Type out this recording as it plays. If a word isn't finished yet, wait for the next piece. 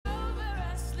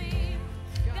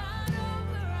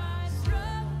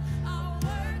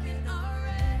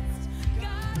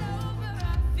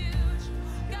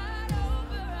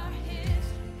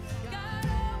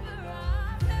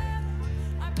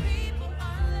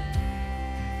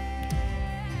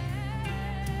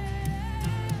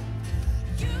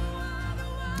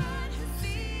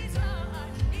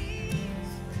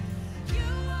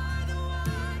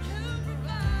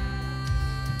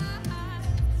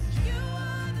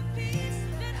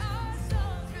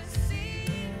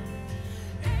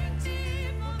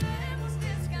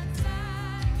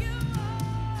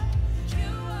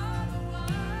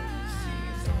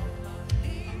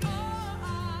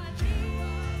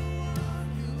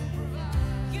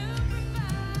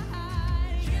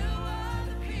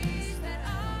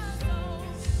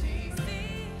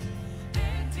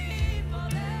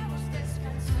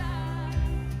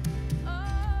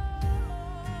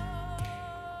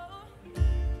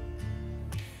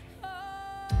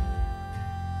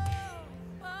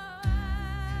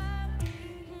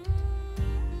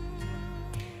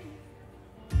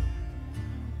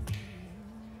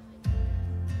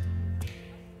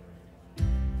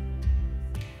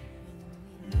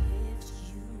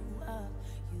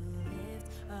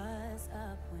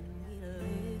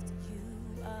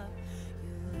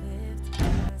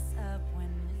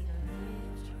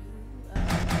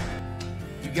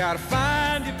gotta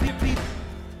find your people,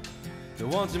 the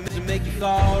ones that make you feel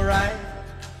alright,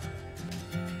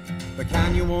 the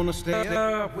kind you wanna stay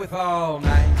up with all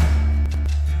night.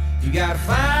 You gotta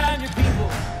find your people,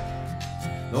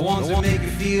 the ones that make you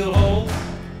feel whole.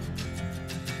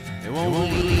 They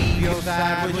won't leave your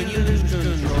side when you lose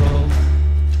control.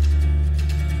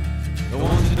 The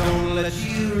ones that don't let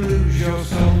you lose your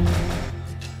soul.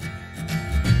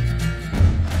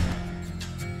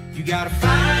 You gotta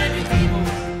find your people,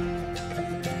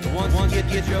 the ones that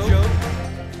get your joke,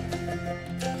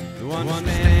 the ones that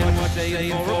understand what they say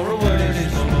for a word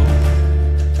is low.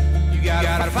 You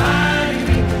gotta find your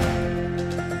people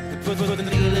that put the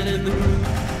feeling in the room.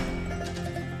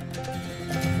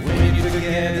 When you're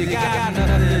together, you got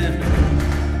nothing to lose.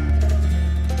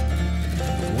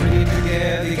 When you're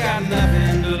together, you got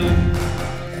nothing to lose.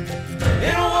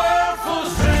 In a world full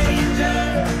of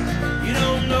strangers, you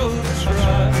don't know who to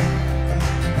trust.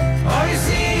 All you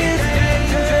see is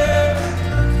danger,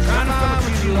 trying to find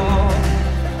what you lost.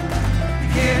 You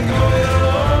can't go it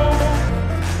alone,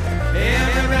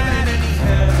 everybody needs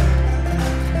help.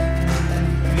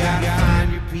 You gotta find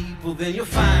your people, then you'll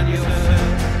find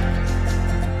yourself.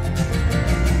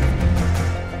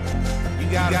 You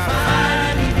gotta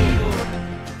find your people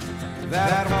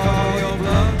that'll call your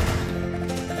bluff,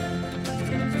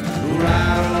 who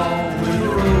ride along when the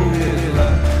road is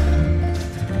rough.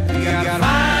 You gotta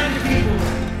find your people,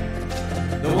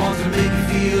 the ones that make you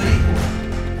feel equal.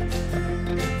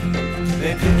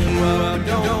 They pick you up,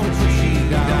 don't push you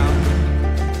down.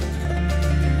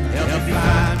 Help you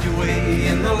find your way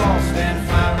in the lost and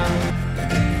found.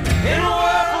 In a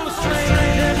world full of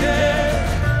strangers,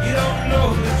 you don't know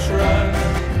who to trust.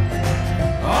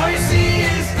 All you see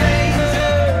is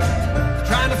danger,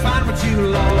 trying to find what you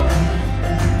lost.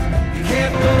 You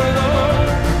can't go it alone,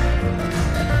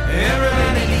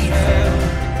 everybody needs help.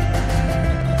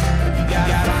 You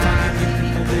gotta find your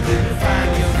people, then you'll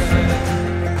find yourself.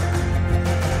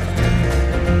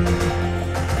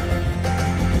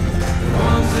 The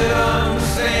ones that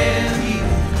understand you,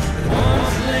 the ones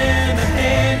that lend a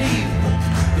hand to you,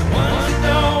 the ones that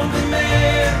don't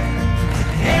demand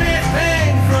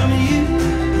anything from you.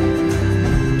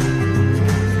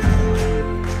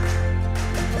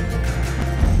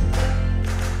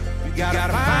 You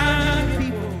gotta find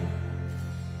people,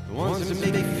 the ones that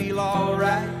make you feel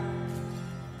alright,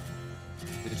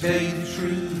 to tell you the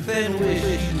truth and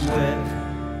wish you well.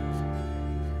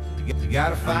 You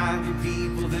gotta find your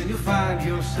people, then you'll find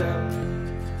yourself.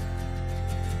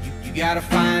 You gotta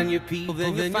find your people,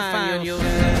 then you'll find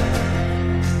yourself.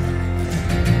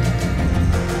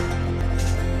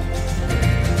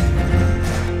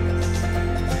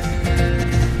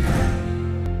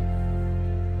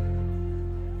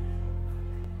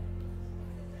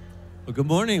 Well, good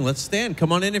morning. Let's stand.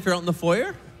 Come on in if you're out in the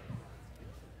foyer.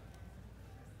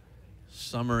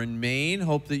 Summer in Maine.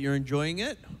 Hope that you're enjoying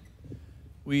it.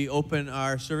 We open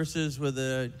our services with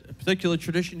a particular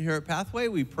tradition here at Pathway.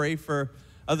 We pray for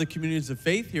other communities of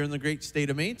faith here in the great state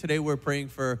of Maine. Today we're praying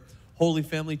for Holy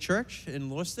Family Church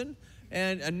in Lewiston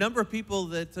and a number of people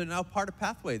that are now part of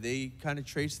Pathway. They kind of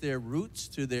trace their roots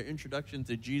to their introduction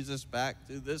to Jesus back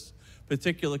to this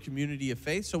particular community of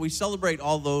faith. So we celebrate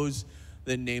all those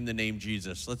that name the name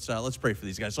Jesus. Let's pray for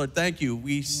these guys. Lord, thank you.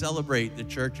 We celebrate the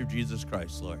Church of Jesus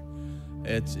Christ, Lord.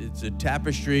 It's a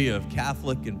tapestry of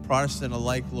Catholic and Protestant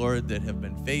alike, Lord, that have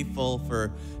been faithful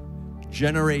for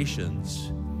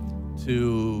generations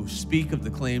to speak of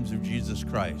the claims of Jesus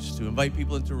Christ, to invite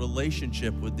people into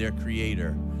relationship with their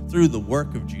Creator through the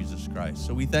work of Jesus Christ.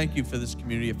 So we thank you for this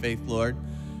community of faith, Lord.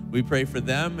 We pray for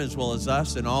them as well as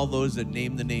us and all those that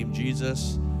name the name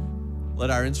Jesus. Let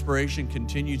our inspiration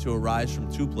continue to arise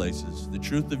from two places, the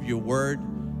truth of your word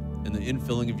and the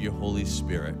infilling of your Holy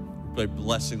Spirit. Pray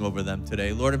blessing over them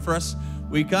today, Lord. And for us,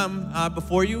 we come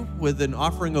before you with an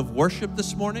offering of worship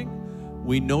this morning.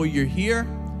 We know you're here.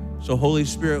 So Holy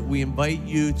Spirit, we invite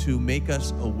you to make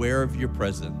us aware of your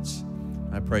presence.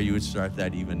 I pray you would start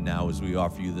that even now as we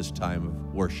offer you this time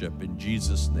of worship in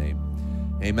Jesus' name.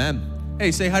 Amen.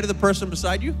 Hey, say hi to the person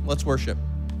beside you. Let's worship.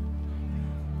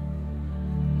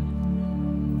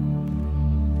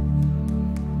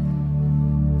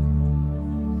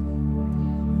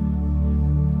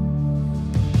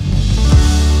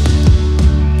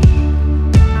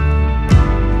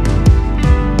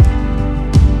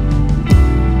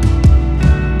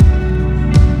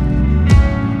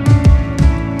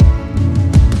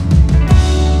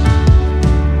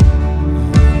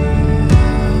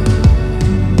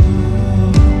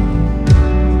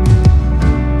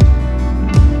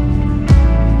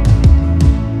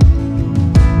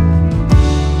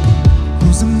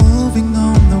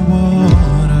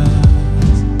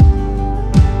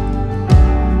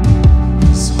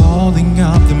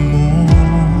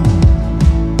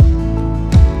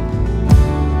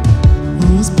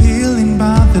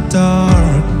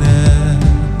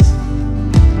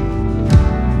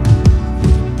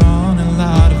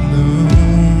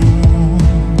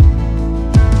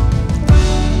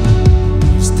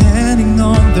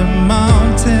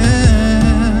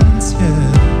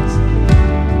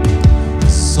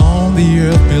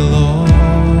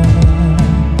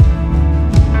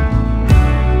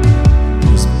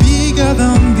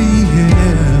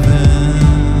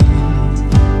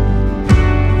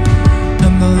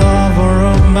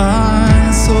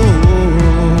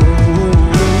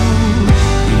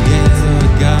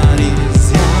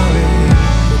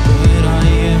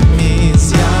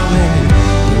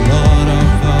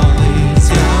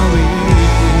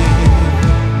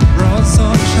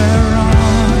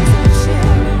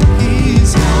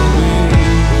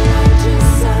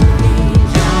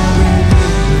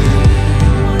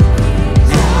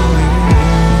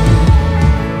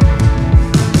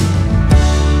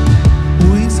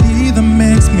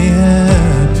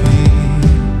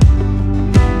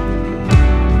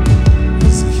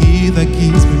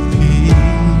 gives me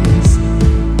peace.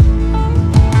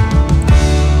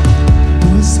 Who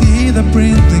is he that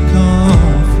brings me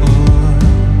comfort?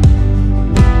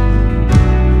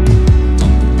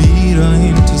 Turn the bitter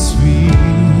into sweet.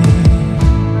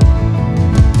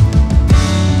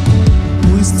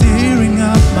 Who is stirring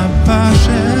up my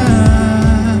passion?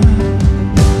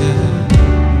 Yeah.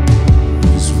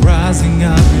 Who's rising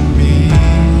up in me?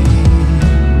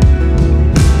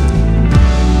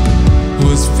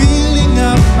 Who's filling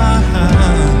up my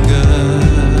hunger,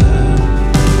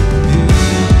 yeah,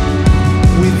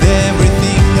 with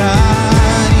everything I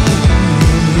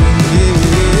need,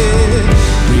 yeah.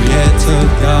 Creator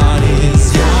God is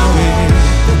Yahweh,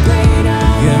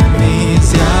 yeah, me is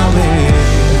Yahweh,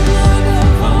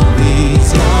 me is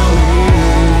Yahweh.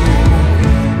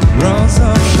 Rose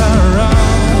of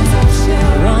Sharon,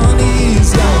 Sharon is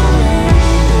Yahweh,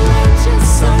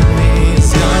 me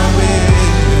is Yahweh.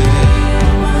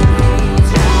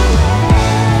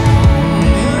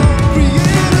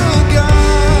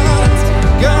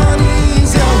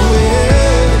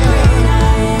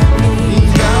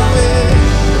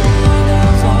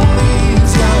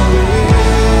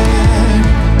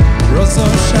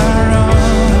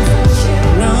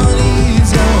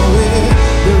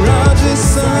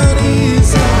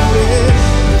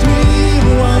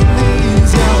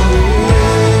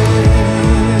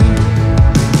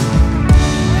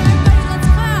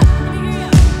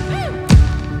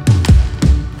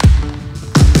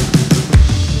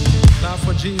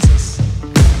 Jesus,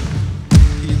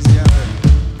 He is Yahweh.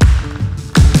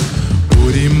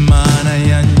 Uri mana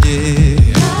yanjye,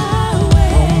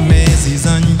 omezi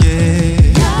zanjye,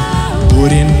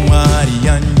 uri ntwari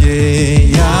yanjye,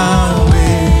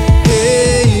 Yahweh,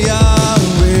 hey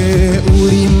Yahweh.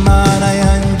 Uri mana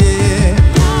yanjye,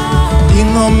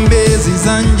 inkombezi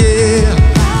zanjye,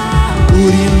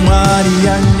 uri ntwari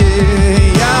yanjye,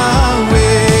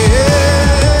 Yahweh.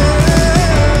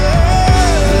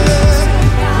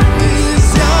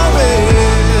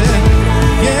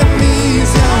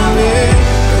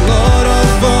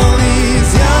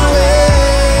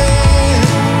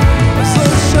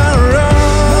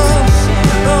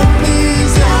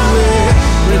 Please,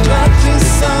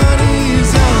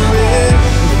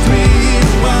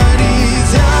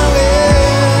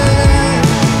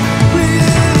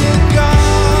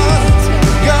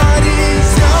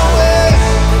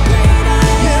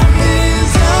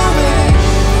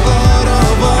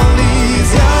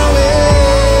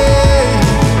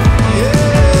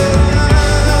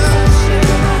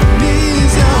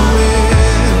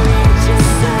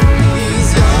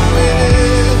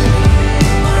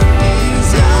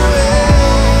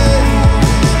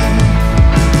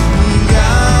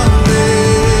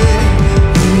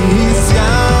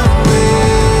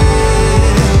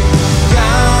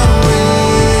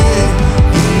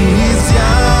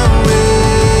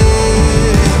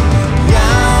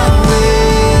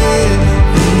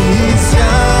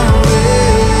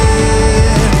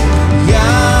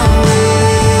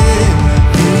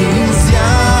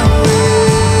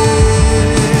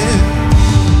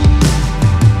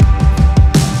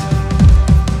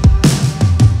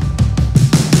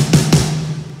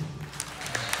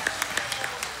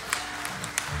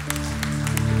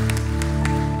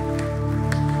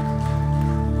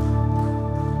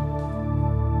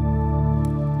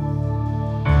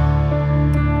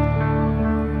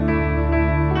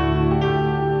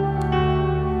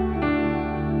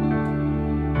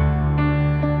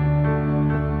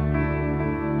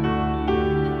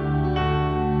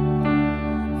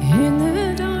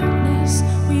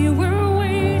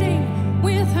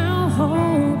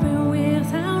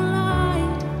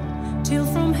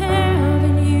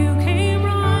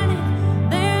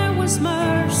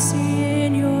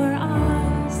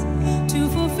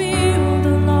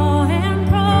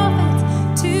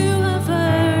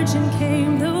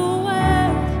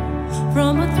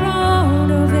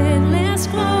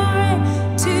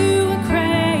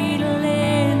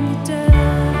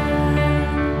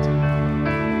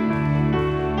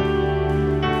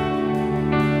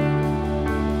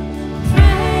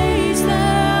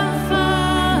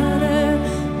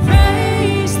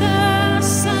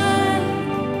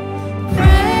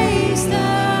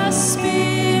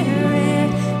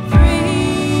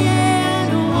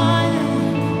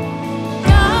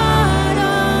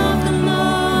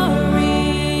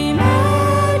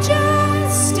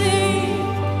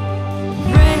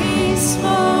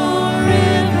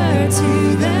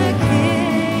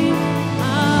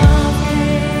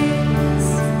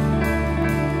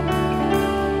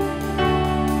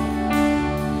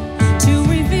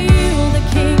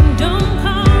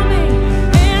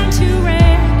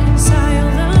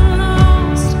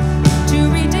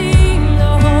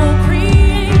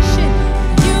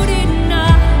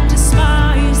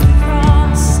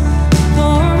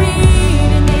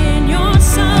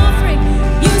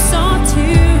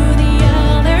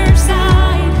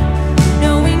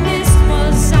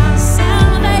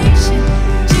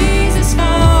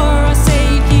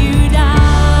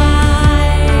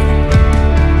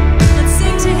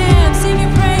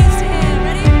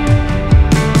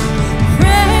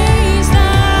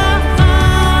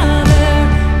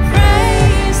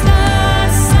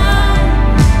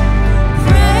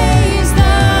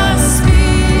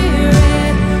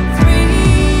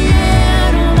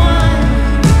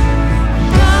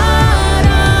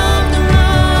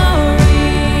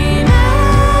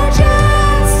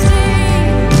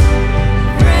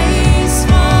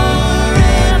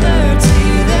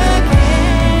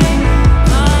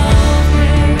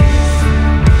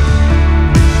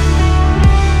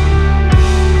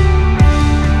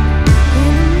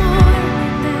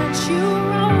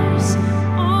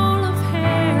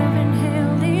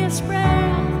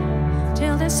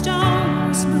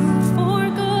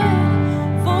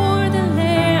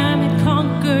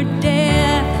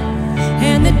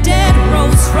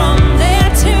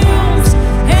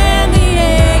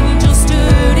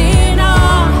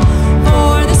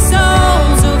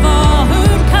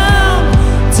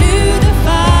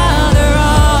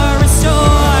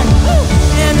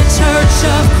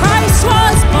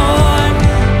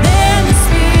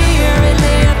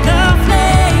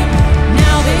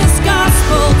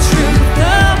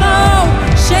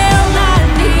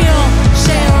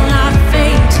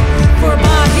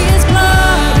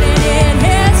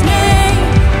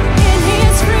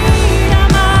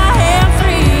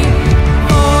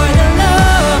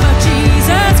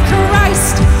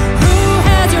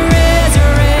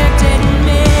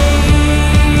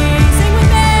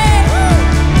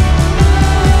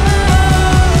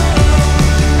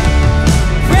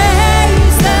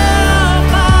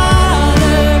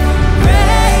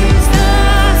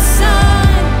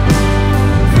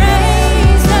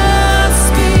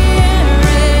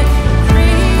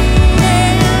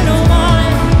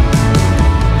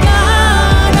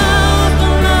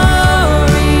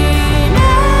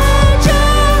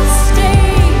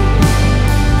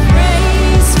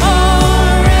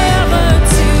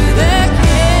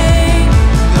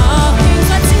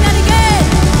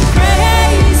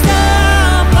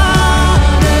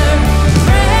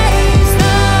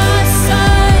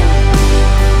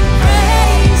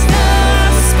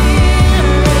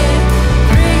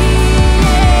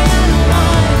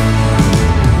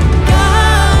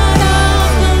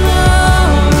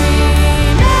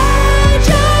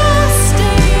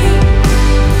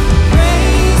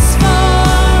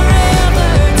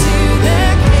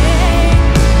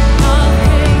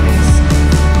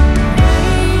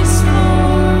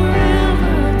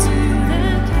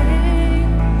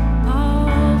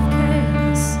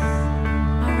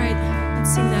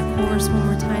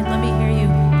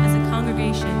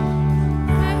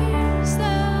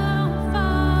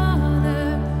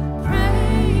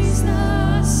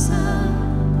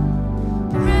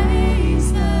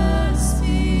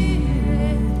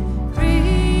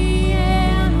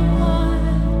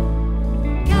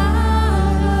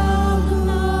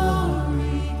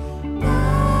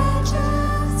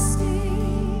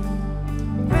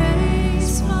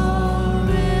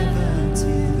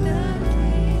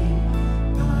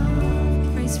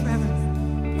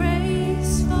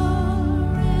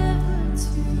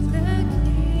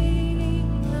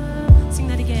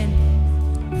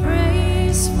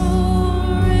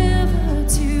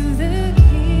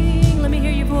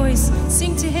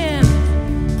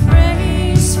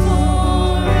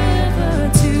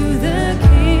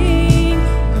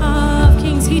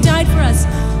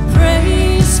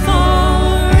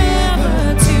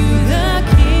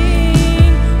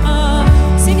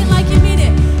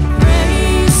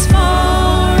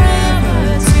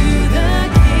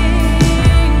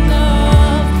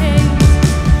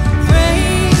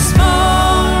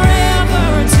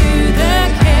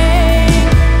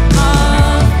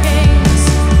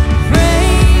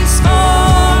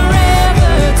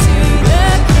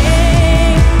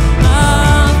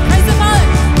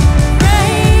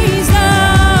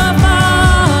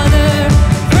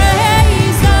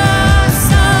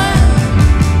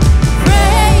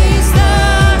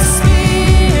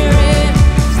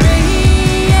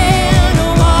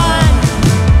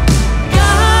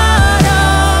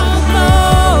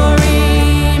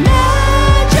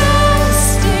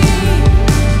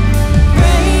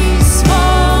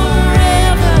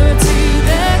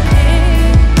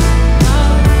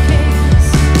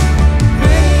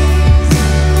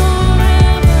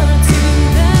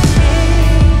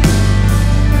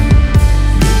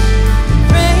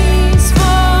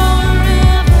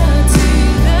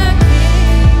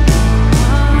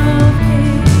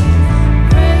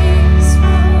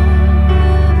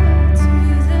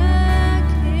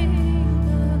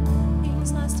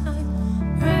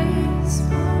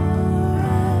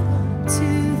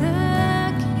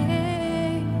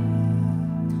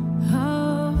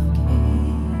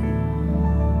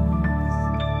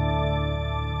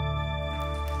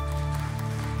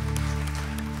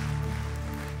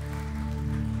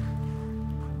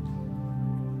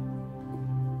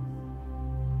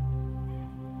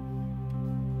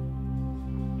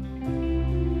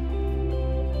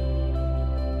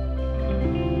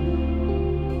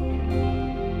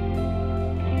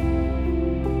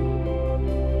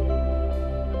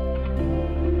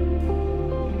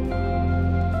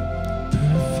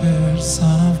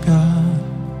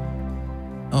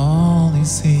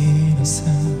 was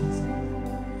innocent.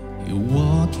 You're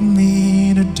walking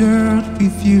in the dirt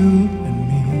with you and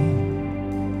me.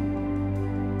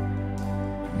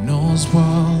 Knows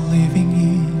what living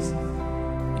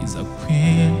is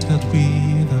acquainted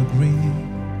with the grave.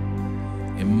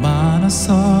 A man of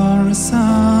sorrow, a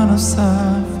son of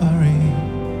suffering.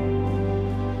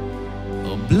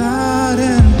 Oh, blood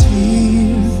and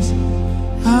tears,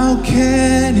 how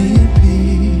can it be?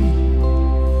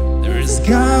 There's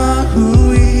God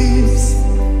who is,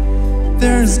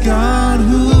 there's God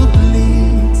who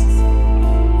bleeds.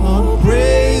 Oh,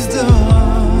 praise the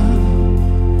one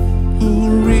who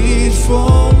reached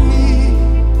for me.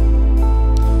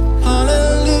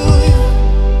 Hallelujah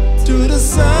to the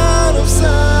Son of suffering.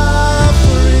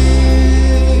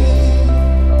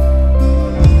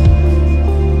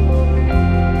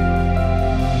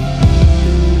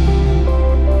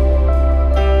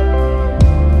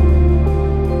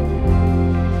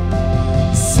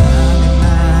 Some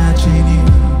imagine you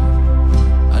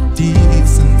a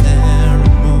decent and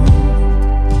remote,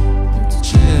 but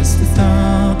just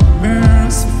without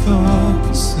merciful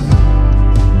pursuit.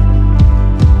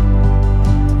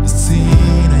 The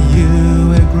sinner you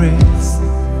grace,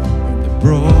 the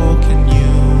broken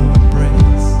you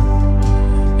embrace,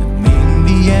 and in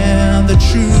the end the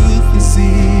truth is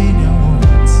in your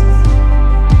words.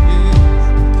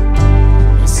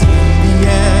 Yes, in the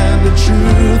end the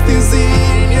truth is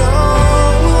in your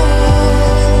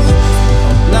words.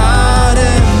 Blood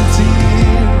and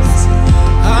tears,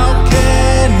 how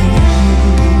can it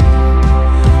be?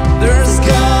 There's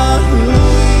God who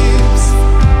lives,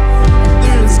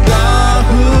 there's God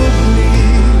who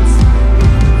bleeds.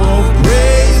 Oh,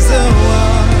 praise the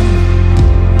one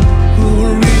who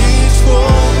reached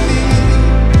for me.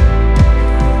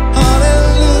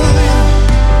 Hallelujah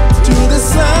to the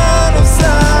Son of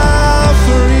suffering.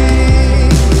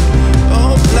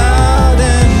 Oh, blood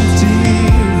and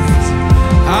tears,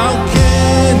 how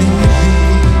can it be?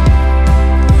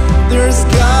 There's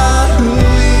God who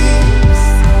lives,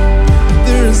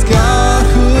 there's God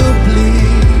who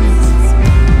bleeds.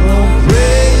 Oh,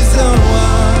 praise the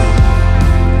one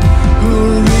who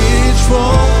reached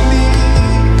for me.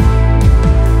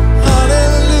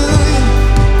 Hallelujah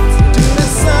to the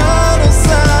Son of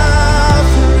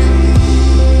suffering.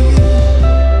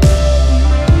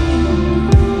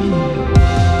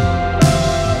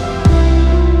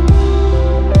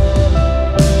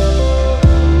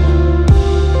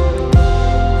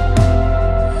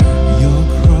 Your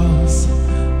cross,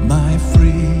 my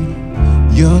freedom,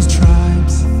 your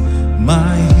stripes,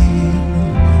 my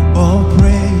healing. Oh,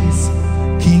 praise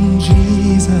King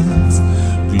Jesus.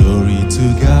 Glory to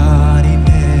God in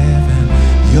heaven.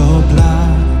 Your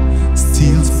blood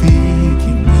still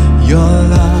speaking, your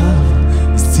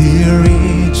love still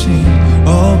reaching.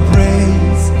 Oh,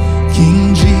 praise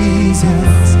King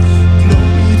Jesus.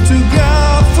 Glory to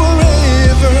God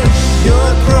forever. Your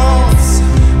cross,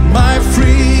 my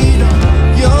freedom,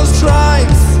 your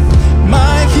stripes,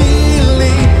 my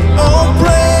healing. Oh,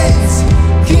 praise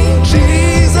King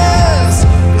Jesus.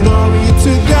 Glory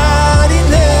to God in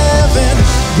heaven.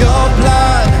 Your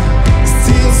blood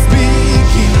still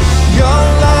speaking, your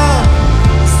love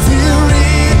still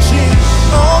reaching.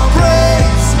 Oh,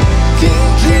 praise King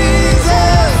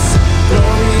Jesus.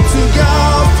 Glory to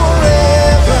God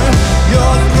forever.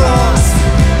 Your cross,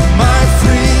 my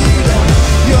freedom,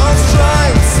 your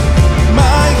stripes,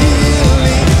 my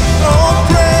healing. Oh,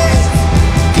 praise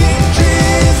King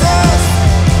Jesus.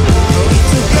 Glory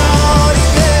to God in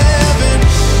heaven.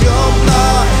 Your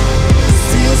blood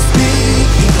still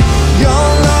speaking, your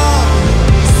love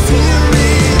still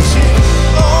reaching.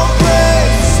 Oh,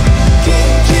 praise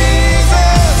King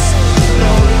Jesus.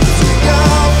 Glory to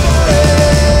God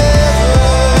forever.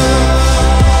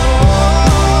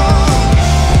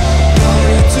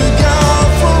 Glory to God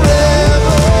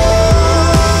forever.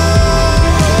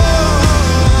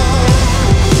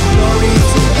 Glory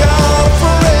to God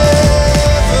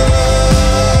forever.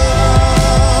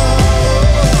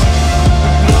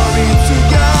 Glory to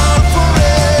God forever.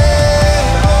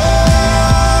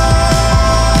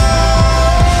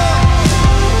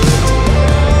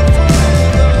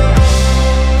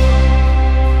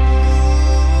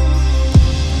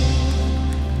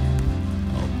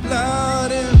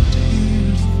 Blood and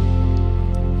tears,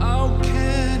 how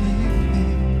can it be?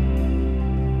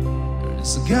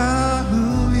 There's a God who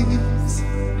is,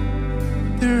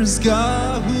 there's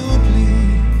God who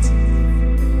bleeds.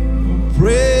 Oh,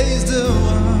 praise the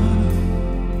one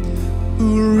who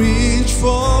reached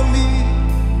for me.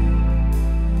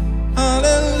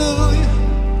 Hallelujah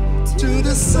to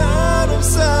the Son of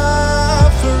suffering.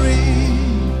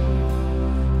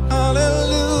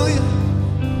 Hallelujah.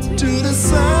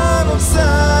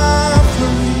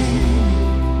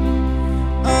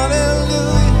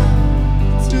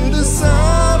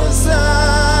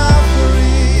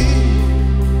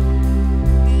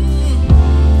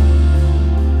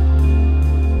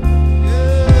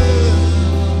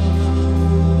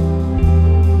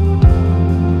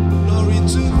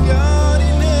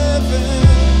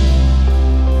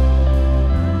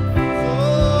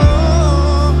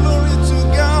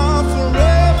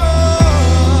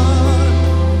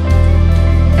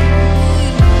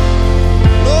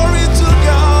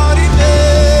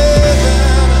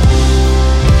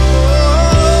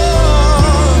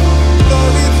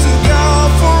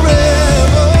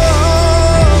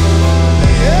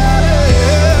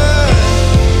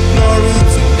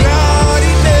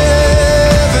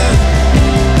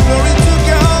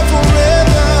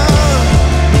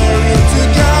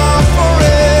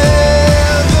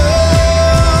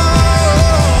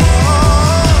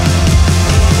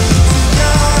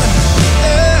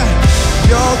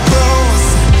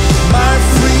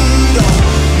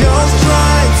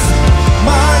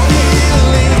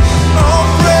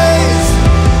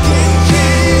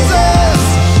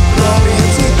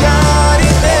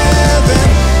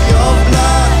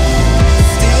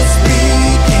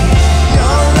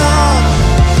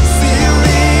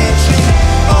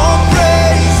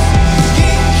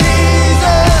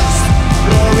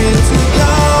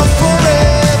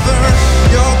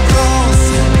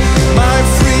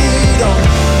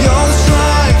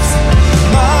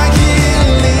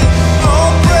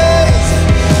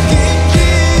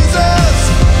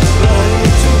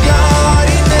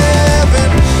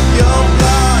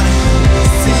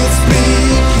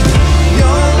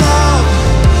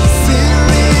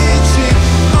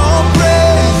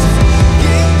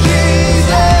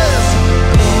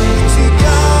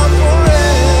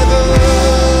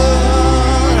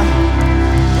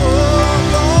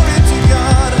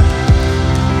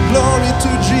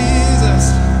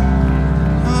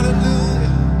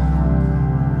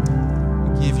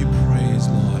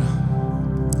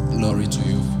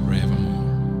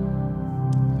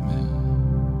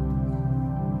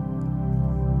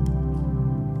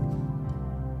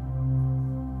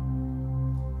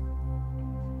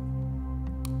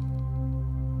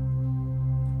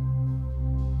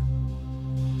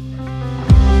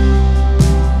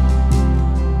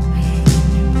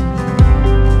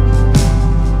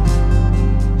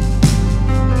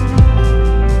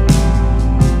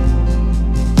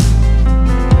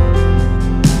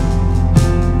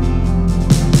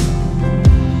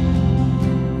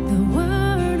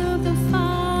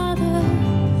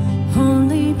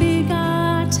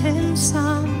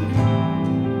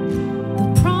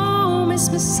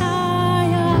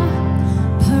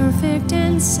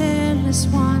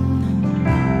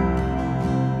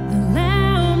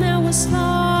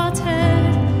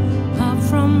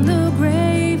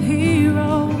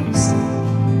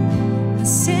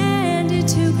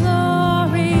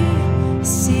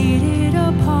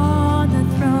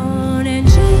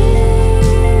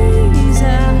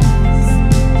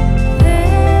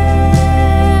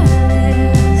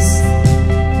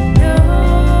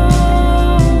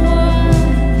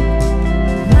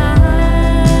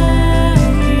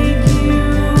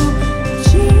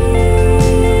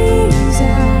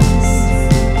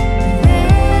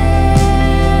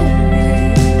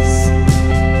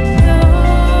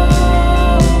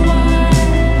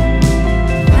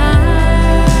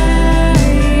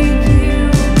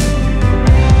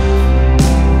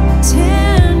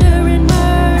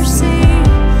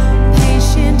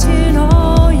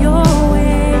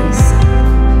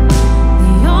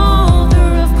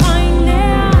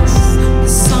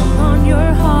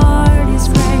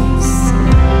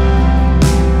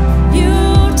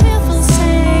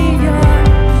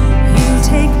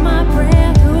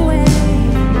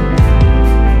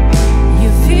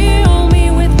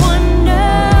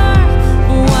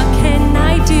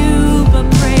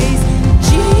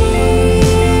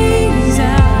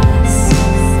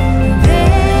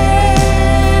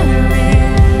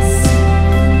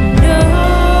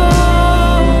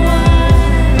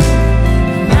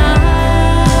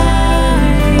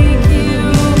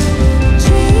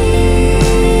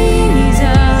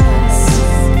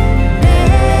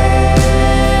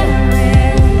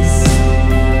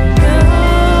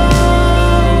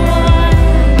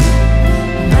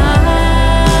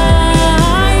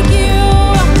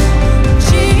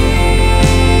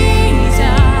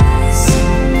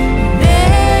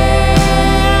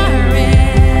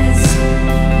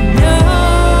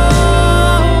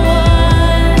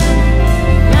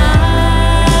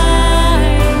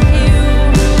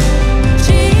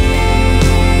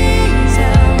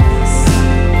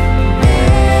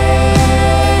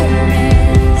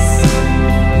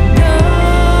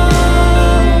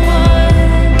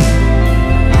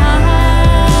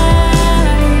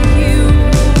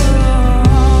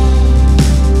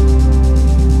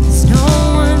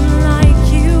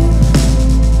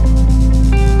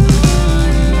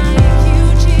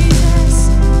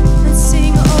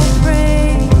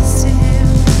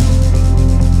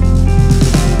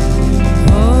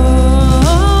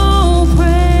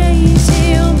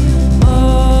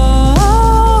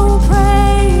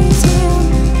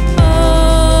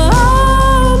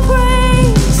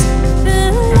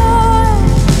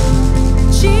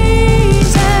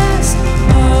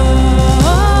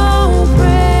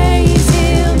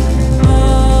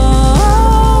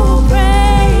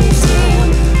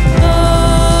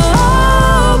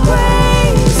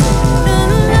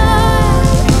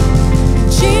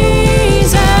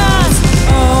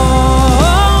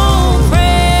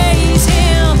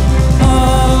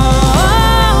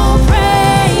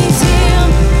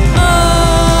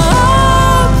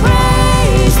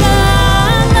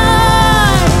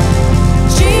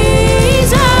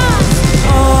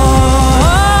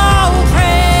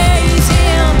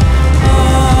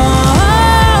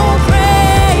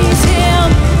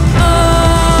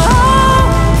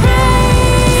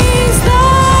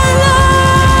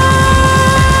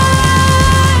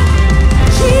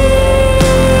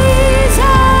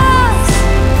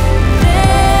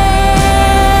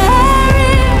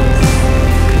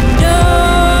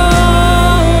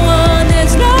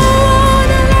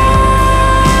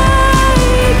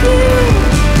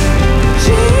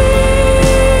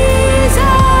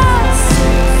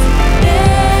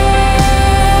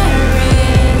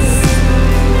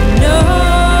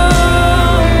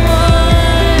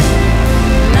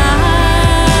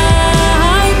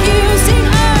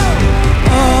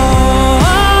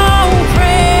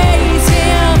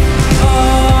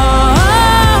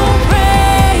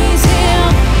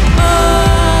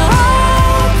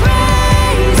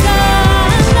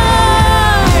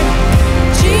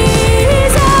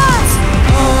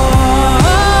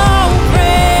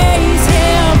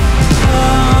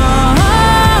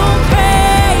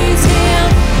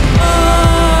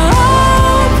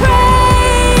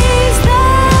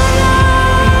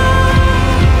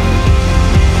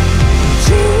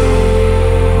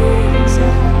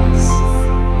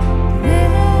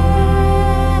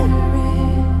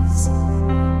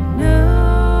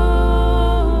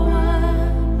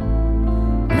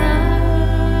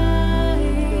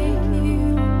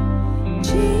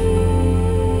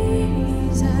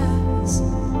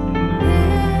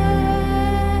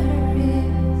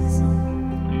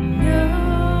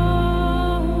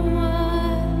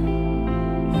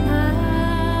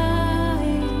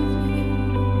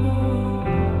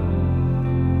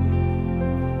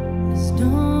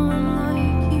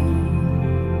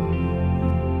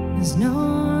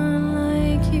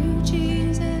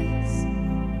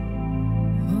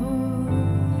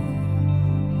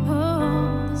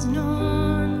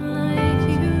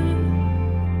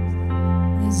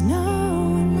 There's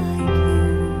no one like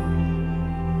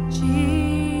you,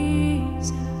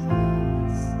 Jesus.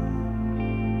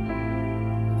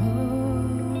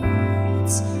 Oh,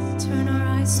 let's turn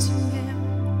our eyes to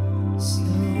Him. So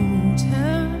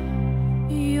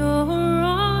turn your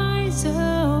eyes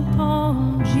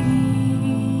upon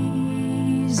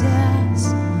Jesus.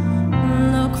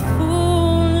 Look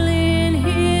full in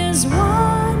His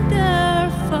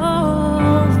wonderful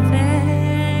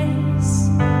face,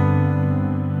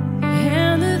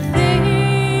 and the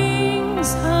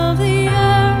things of the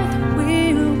earth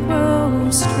will grow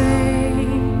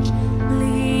strangely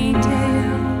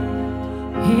dim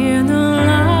in the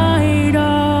light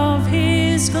of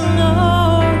His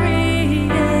glory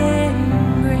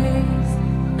and grace.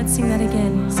 Let's sing that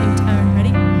again. Same time.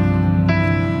 Ready?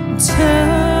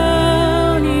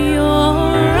 Turn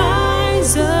your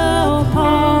eyes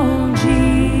upon Jesus.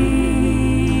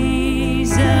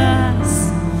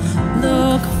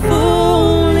 Look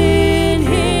full in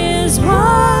His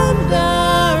wonderful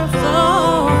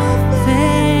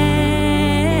face,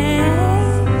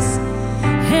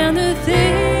 and the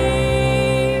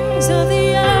things of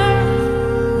the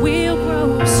earth will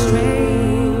grow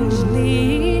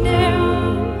strangely dim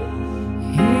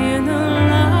in the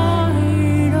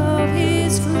light of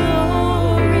His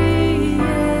glory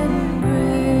and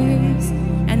grace.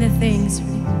 And the things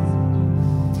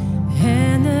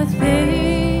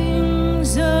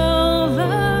of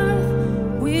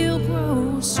earth will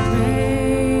grow strangely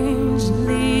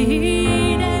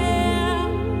dim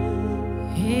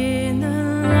in the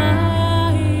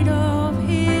light of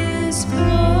His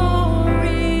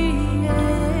glory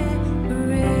and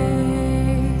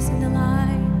grace.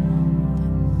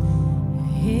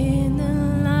 In the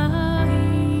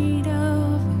light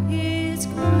of His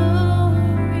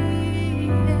glory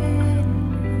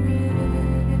and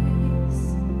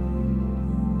grace.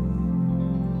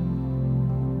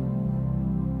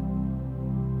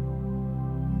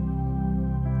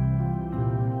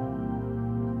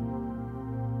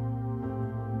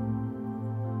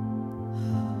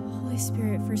 Holy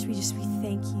Spirit, first we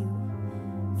thank you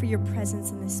for your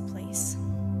presence in this place.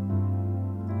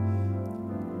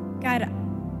 God,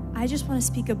 I just want to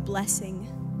speak a blessing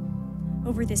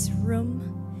over this room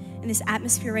and this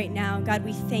atmosphere right now. God,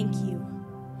 we thank you.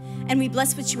 And we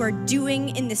bless what you are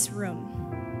doing in this room.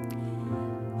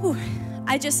 Whew.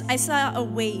 I saw a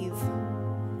wave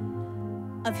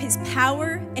of His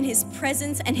power and His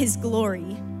presence and His glory.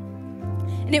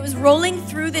 And it was rolling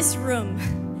through this room.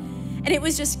 And it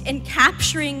was just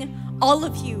capturing all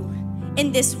of you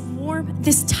in this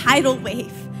tidal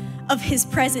wave of His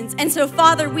presence. And so,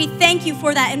 Father, we thank you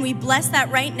for that, and we bless that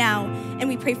right now, and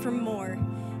we pray for more.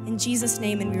 In Jesus'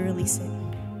 name, and we release it.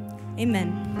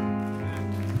 Amen.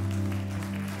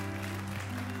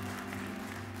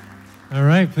 All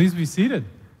right, please be seated.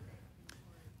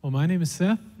 Well, my name is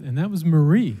Seth, and that was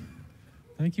Marie.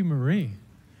 Thank you, Marie.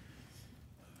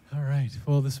 All right,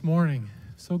 well, this morning,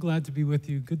 so glad to be with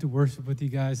you. Good to worship with you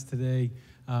guys today.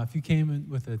 If you came in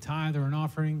with a tithe or an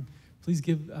offering, please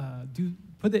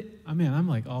I'm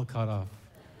like all caught off.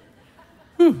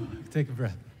 Whew, take a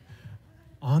breath.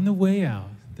 On the way out,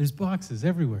 there's boxes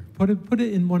everywhere. Put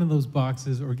it in one of those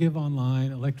boxes, or give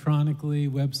online, electronically,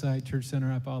 website, church center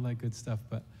app, all that good stuff.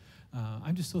 But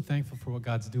I'm just so thankful for what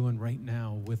God's doing right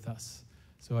now with us.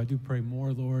 So I do pray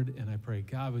more, Lord, and I pray,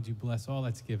 God, would you bless all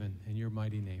that's given in your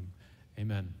mighty name.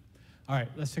 Amen. All right,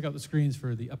 let's check out the screens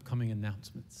for the upcoming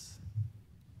announcements.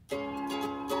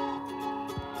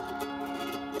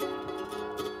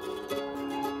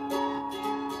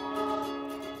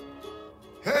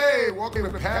 Hey, welcome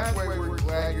to Pathway. We're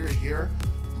glad you're here.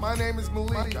 My name is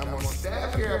Malik. I'm on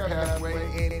staff here at Pathway,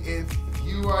 and if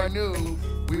you are new,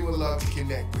 we would love to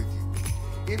connect with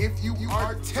you. If you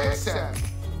are tech savvy,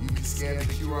 you can scan the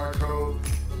QR code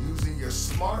using your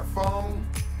smartphone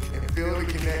and fill the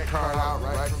Connect card out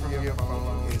right from your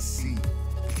phone and see.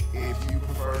 If you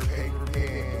prefer paper,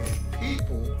 pen, and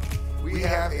people, we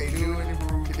have a new and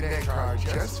improved Connect card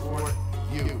just for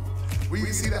you. We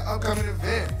can see the upcoming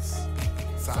events,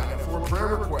 sign up for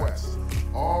prayer requests,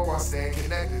 all while staying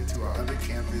connected to our other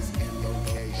campus and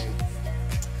locations.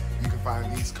 You can find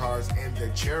these cards in the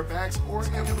chair backs or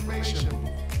information booth.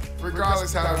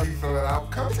 Regardless how you fill it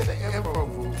out, come to the info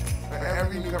booth.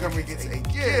 Every newcomer gets a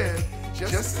gift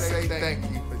just to say thank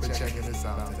you for checking us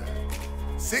out today.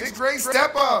 Sixth grade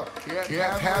step up. Here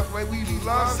at Pathway, we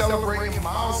love celebrating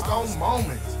milestone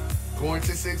moments. Going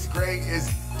to sixth grade is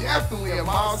definitely a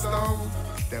milestone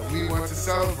that we want to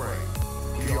celebrate.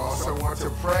 We also want to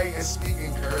pray and speak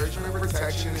encouragement,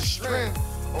 protection, and strength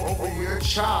over your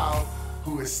child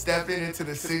who is stepping into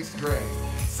the 6th grade.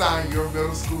 Sign your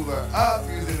middle schooler up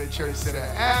using the Church Center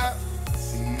app.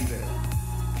 See you there.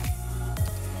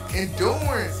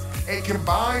 Endurance, a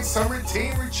combined summer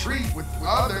teen retreat with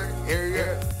other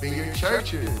area vineyard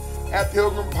churches at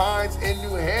Pilgrim Pines in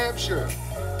New Hampshire.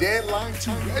 Deadline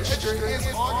to register is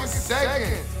August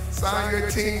 2nd. Sign your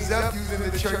teens up using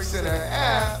the Church Center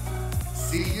app.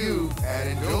 See you at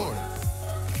Endurance.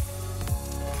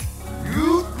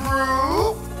 Youth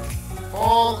group,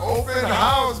 fall open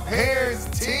house, parents,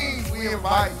 teens, we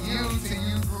invite you to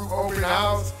youth group open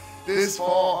house this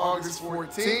fall, August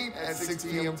 14th at 6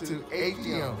 p.m. to 8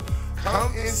 p.m.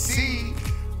 Come and see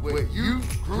what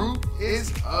youth group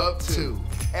is up to.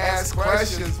 Ask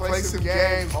questions, play some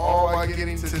games, all while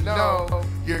getting to know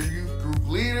your youth group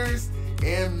leaders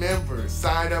and members.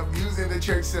 Sign up using the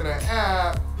Church Center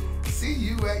app. See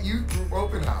you at youth group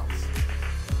open house.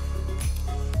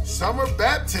 Summer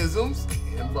baptisms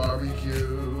and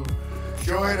barbecue.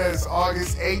 Join us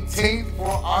August 18th for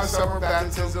our summer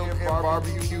baptism and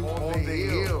barbecue on the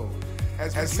hill.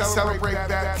 As we celebrate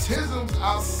baptisms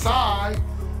outside,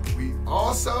 we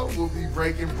also will be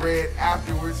breaking bread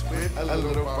afterwards with a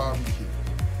little barbecue.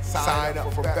 Sign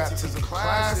up for baptism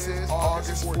classes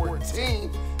August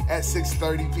 14th at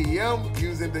 6:30 p.m.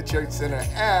 using the Church Center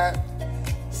app.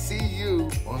 See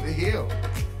you on the hill.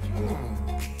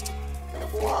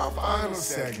 For our final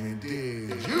segment,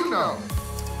 did you know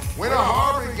Winter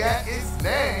Harbor got its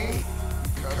name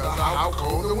because of how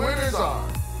cold the winters are?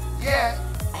 Yet,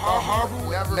 our harbor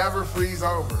will never freeze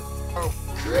over,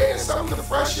 creating some of the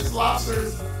freshest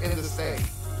lobsters in the state.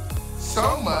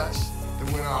 So much, the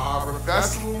Winter Harbor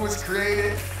Festival was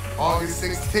created August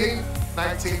 16,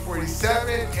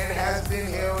 1947, and has been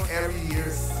held every year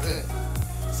since.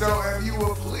 So if you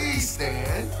will please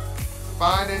stand,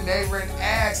 find a neighbor and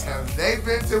ask them they've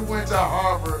been to Winter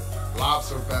Harbor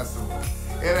Lobster Festival.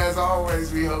 And as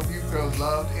always, we hope you feel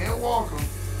loved and welcome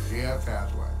here at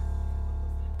Pathway.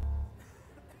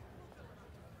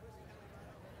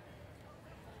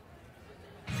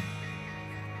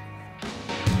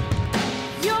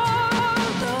 Your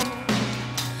love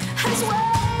has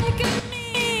wakened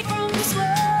me from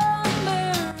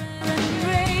slumber and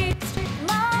raised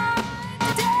my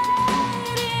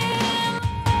dead in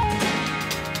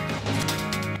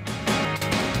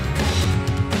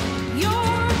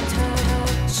your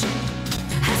touch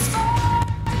has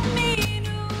formed me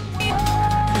new wonder,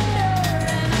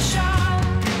 and I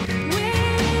shine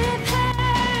with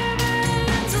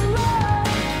heaven's love.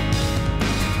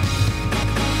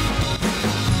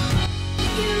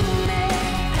 You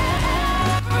make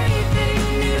everything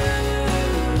new.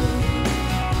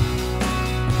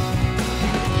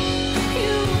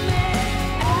 You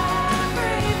make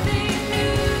everything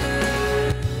new.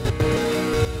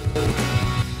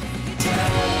 You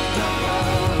take the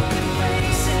broken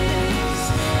places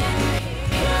and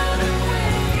heal them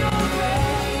with your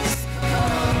grace.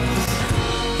 'Cause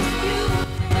you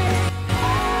make everything new.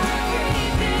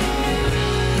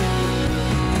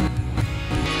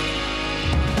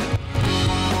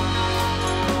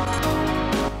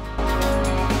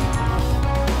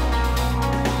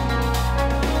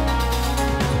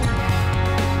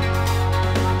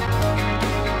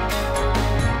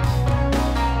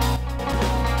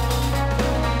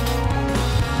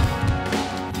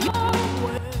 Your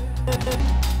word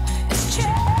is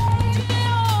changing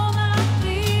all I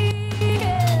need,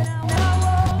 and I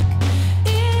walk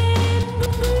in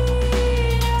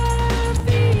greener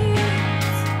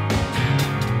fields.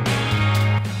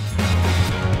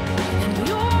 And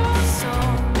your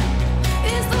song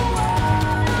is the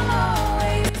one I'm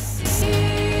always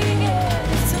singing.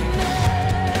 It's a melody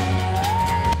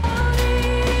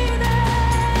that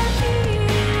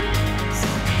heals.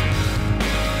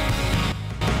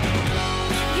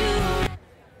 You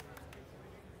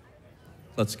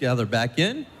Let's gather back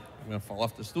in. I'm going to fall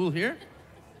off the stool here.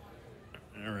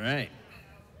 All right.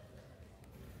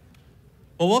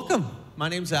 Well, welcome. My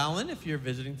name's Alan. If you're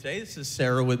visiting today, this is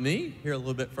Sarah with me. Hear a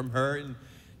little bit from her in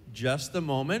just a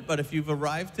moment. But if you've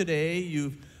arrived today,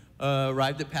 you've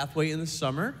arrived at Pathway in the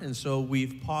summer. And so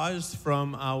we've paused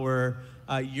from our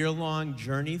year-long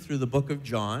journey through the book of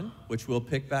John, which we'll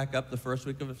pick back up the first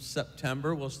week of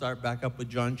September. We'll start back up with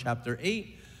John chapter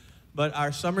 8. But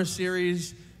our summer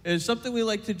series is something we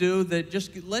like to do that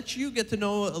just lets you get to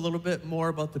know a little bit more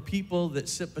about the people that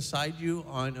sit beside you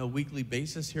on a weekly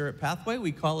basis here at Pathway.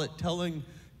 We call it Telling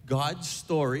God's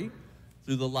Story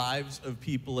Through the Lives of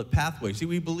People at Pathway. See,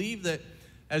 we believe that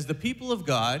as the people of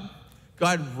God,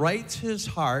 God writes his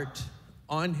heart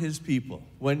on his people.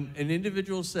 When an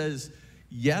individual says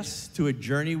yes to a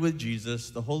journey with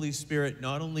Jesus, the Holy Spirit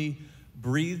not only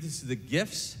breathes the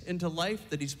gifts into life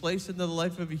that he's placed into the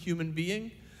life of a human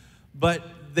being, but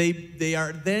they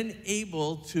are then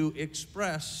able to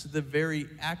express the very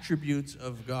attributes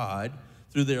of God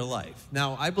through their life.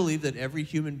 Now, I believe that every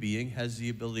human being has the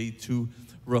ability to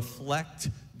reflect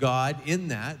God in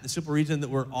that, the simple reason that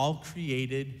we're all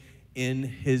created in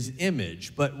his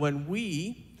image. But when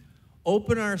we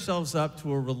open ourselves up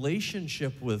to a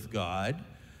relationship with God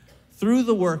through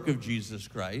the work of Jesus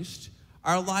Christ,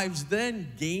 our lives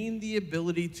then gain the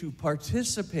ability to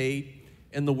participate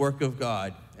in the work of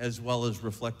God as well as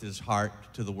reflect his heart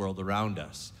to the world around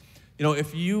us. You know,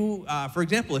 if you, for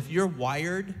example, if you're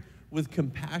wired with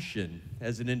compassion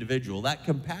as an individual, that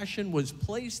compassion was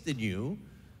placed in you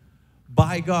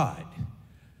by God.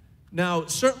 Now,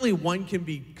 certainly one can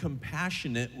be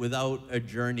compassionate without a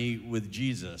journey with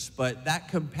Jesus, but that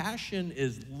compassion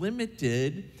is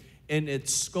limited in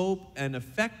its scope and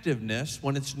effectiveness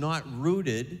when it's not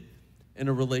rooted in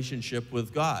a relationship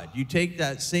with God. You take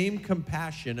that same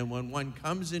compassion, and when one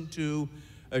comes into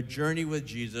a journey with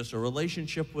Jesus, a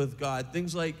relationship with God,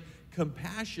 things like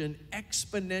compassion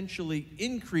exponentially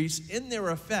increase in their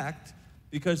effect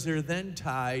because they're then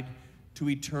tied to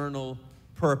eternal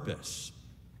purpose.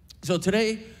 So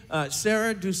today,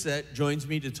 Sarah Doucette joins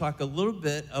me to talk a little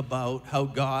bit about how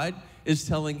God is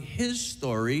telling his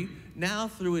story now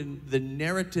through the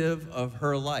narrative of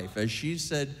her life. As she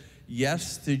said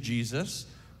yes to Jesus,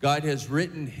 God has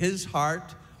written his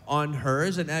heart on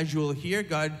hers, and as you will hear,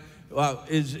 God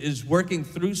is working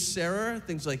through Sarah,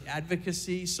 things like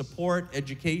advocacy, support,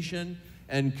 education,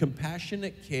 and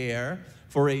compassionate care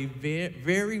for a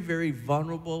very, very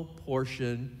vulnerable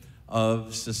portion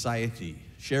of society.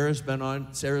 Sarah's been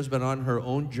on her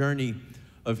own journey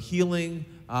of healing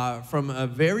from a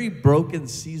very broken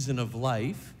season of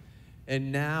life,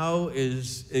 and now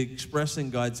is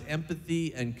expressing God's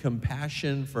empathy and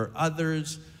compassion for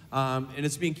others. And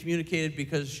it's being communicated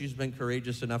because she's been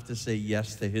courageous enough to say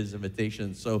yes to his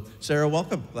invitation. So, Sarah,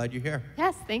 welcome. Glad you're here.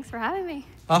 Yes, thanks for having me.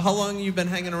 How long have you been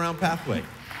hanging around Pathway?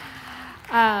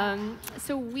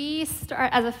 So we,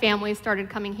 as a family, started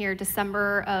coming here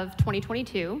December of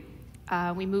 2022.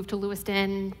 We moved to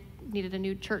Lewiston, needed a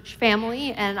new church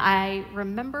family, and I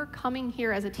remember coming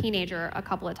here as a teenager a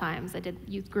couple of times. I did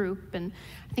youth group, and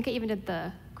I think I even did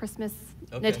the Christmas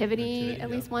nativity at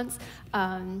least once.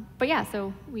 But yeah,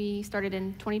 so we started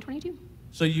in 2022.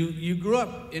 So you grew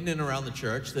up in and around the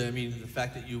church. I mean, the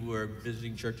fact that you were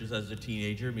visiting churches as a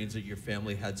teenager means that your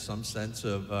family had some sense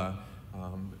of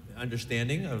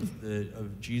understanding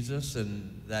of Jesus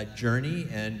and that journey.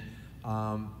 And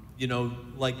you know,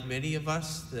 like many of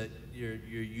us, that your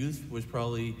youth was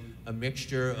probably a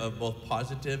mixture of both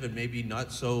positive and maybe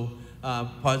not so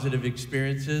positive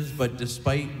experiences. But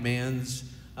despite man's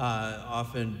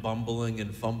often bumbling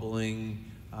and fumbling,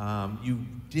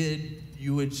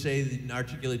 you would say and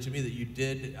articulate to me that you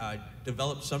did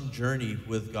develop some journey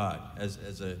with God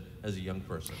as a young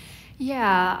person.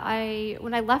 Yeah,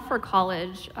 when I left for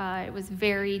college, it was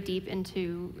very deep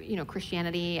into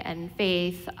Christianity and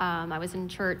faith. I was in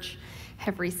church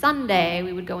every Sunday.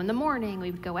 We would go in the morning.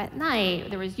 We would go at night.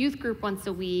 There was youth group once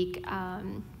a week.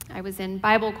 I was in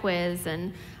Bible quiz,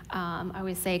 and I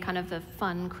always say kind of the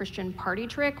fun Christian party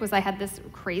trick was I had this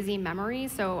crazy memory.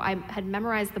 So I had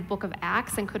memorized the book of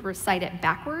Acts and could recite it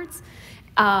backwards.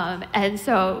 And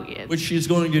so, which she's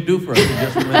going to do for us in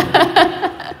just a minute.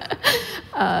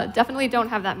 Definitely don't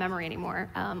have that memory anymore,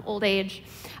 old age.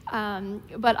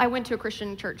 But I went to a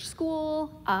Christian church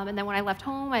school, and then when I left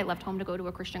home to go to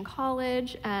a Christian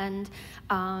college, and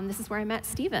this is where I met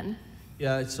Stephen.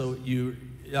 Yeah, so you,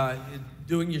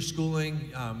 doing your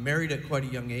schooling, married at quite a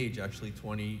young age, actually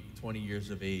 20 years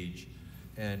of age.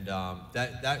 And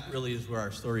that really is where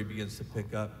our story begins to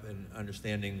pick up an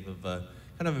understanding of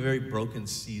kind of a very broken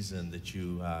season that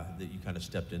you kind of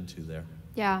stepped into there.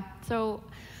 Yeah, so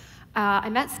I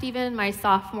met Stephen my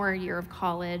sophomore year of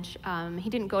college. He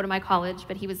didn't go to my college,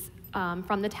 but he was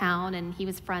from the town, and he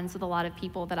was friends with a lot of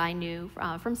people that I knew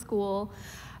from school.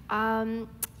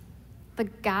 The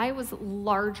guy was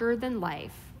larger than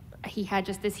life. He had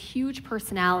just this huge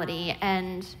personality,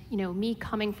 and me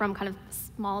coming from kind of a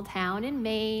small town in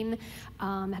Maine,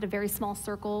 had a very small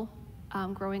circle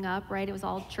growing up, right? It was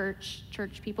all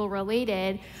church people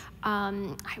related.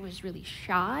 I was really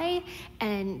shy,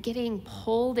 and getting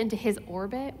pulled into his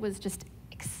orbit was just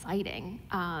exciting.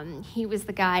 He was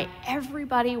the guy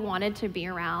everybody wanted to be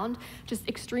around, just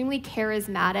extremely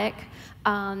charismatic,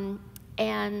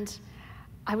 and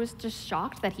I was just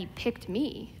shocked that he picked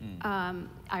me.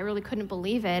 I really couldn't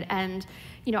believe it, and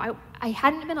I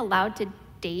hadn't been allowed to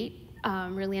date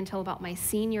really until about my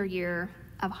senior year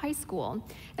of high school.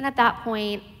 And at that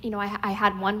point, I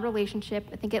had one relationship.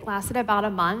 I think it lasted about a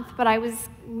month, but I was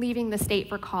leaving the state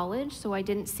for college, so I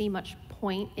didn't see much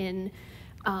point in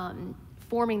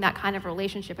forming that kind of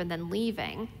relationship and then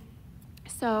leaving.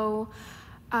 So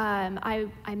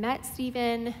I met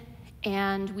Steven,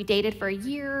 and we dated for a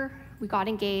year. We got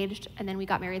engaged, and then we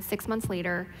got married 6 months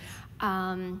later.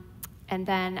 And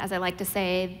then, as I like to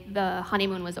say, the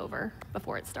honeymoon was over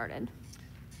before it started.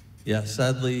 Yeah,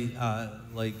 sadly,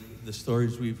 like the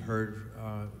stories we've heard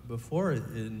before,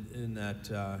 in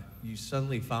that you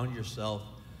suddenly found yourself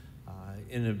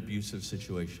in an abusive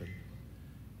situation.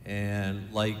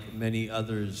 And like many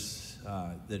others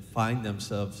that have found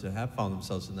themselves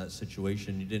in that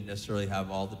situation, you didn't necessarily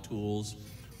have all the tools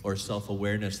or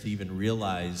self-awareness to even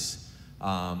realize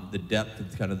the depth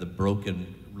of kind of the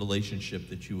broken relationship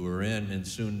that you were in, and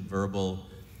soon verbal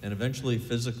and eventually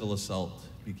physical assault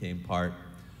became part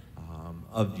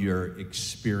of your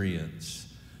experience.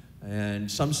 And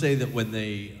some say that when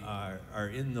they are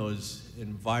in those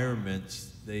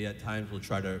environments, they at times will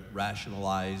try to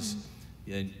rationalize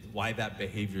why that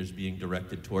behavior is being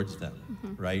directed towards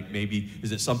them, right? Maybe,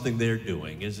 is it something they're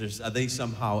doing? Are they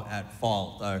somehow at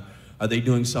fault? Are they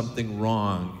doing something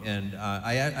wrong? And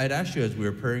I'd asked you as we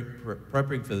were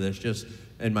prepping for this, just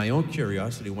in my own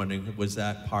curiosity, wondering, was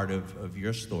that part of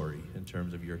your story in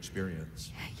terms of your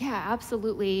experience? Yeah,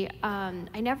 absolutely.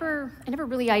 I never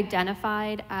really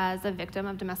identified as a victim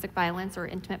of domestic violence or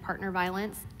intimate partner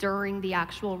violence during the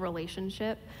actual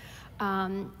relationship.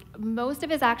 Most of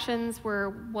his actions were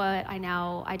what I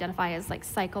now identify as like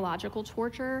psychological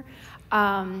torture.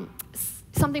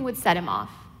 Something would set him off.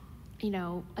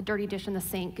 A dirty dish in the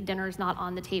sink, dinner's not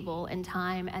on the table in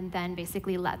time, and then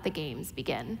basically let the games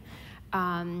begin.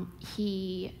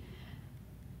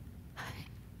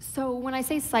 So when I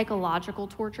say psychological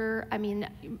torture, I mean,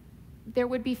 there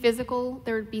would be physical,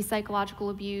 there would be psychological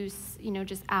abuse,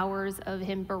 just hours of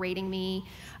him berating me,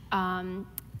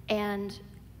 and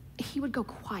he would go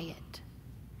quiet.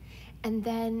 And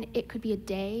then it could be a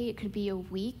day, it could be a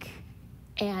week,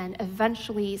 and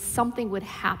eventually something would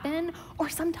happen, or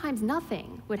sometimes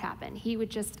nothing would happen. He would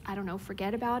just,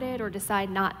 forget about it or decide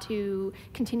not to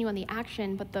continue on the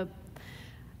action. But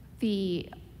the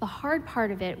hard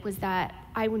part of it was that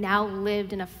I now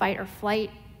lived in a fight or flight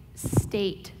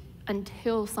state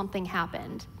until something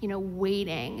happened,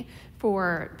 waiting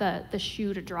for the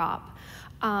shoe to drop.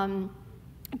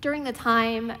 During the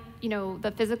time,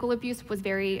 the physical abuse was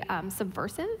very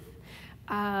subversive.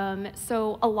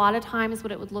 So a lot of times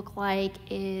what it would look like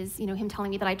is, him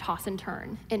telling me that I toss and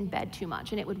turn in bed too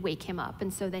much, and it would wake him up.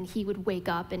 And so then he would wake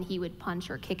up and he would punch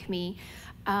or kick me.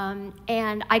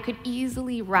 And I could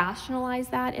easily rationalize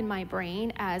that in my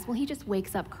brain as, well, he just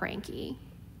wakes up cranky.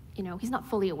 He's not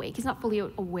fully awake. He's not fully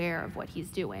aware of what he's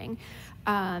doing.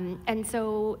 And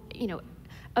so,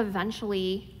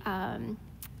 eventually,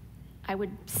 I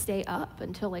would stay up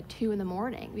until like 2 in the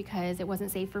morning because it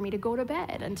wasn't safe for me to go to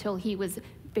bed until he was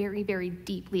very, very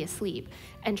deeply asleep.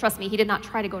 And trust me, he did not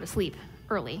try to go to sleep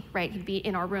early, right? He'd be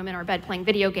in our room, in our bed, playing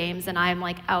video games, and I'm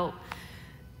like out,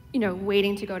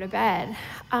 waiting to go to bed.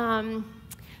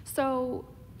 So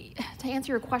to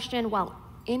answer your question, while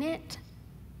in it,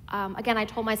 again, I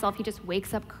told myself he just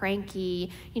wakes up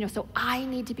cranky, so I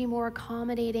need to be more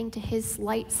accommodating to his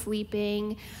light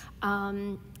sleeping.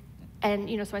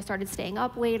 And so I started staying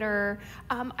up later.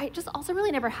 I just also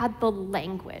really never had the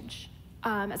language.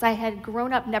 As I had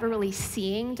grown up never really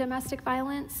seeing domestic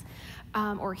violence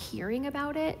or hearing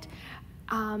about it,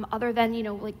 other than,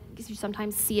 like you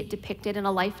sometimes see it depicted in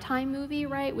a Lifetime movie,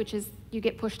 right? Which is you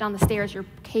get pushed down the stairs, you're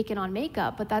caking on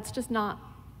makeup, but that's just not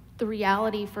the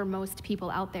reality for most people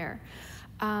out there.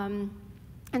 And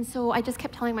so I just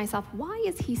kept telling myself, why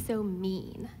is he so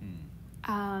mean?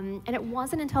 And it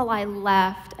wasn't until I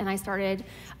left and I started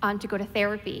to go to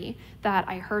therapy that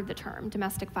I heard the term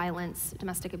domestic violence,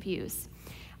 domestic abuse.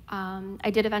 I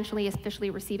did eventually officially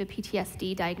receive a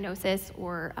PTSD diagnosis,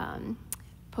 or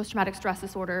post-traumatic stress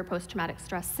disorder, post-traumatic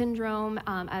stress syndrome,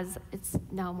 as it's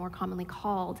now more commonly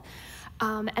called.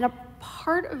 And a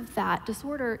part of that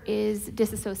disorder is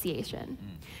disassociation.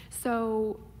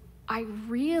 So I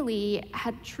really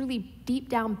had truly deep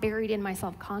down buried in my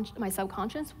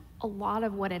subconscious a lot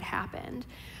of what had happened.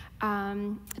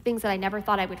 Things that I never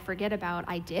thought I would forget about,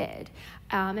 I did.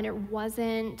 And it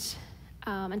wasn't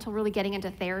until really getting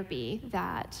into therapy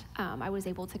that I was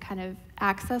able to kind of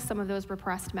access some of those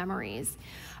repressed memories.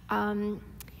 It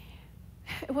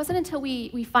wasn't until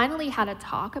we finally had a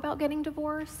talk about getting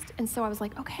divorced, and so I was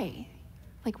like, okay,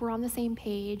 like we're on the same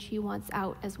page, he wants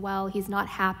out as well, he's not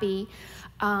happy.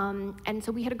 And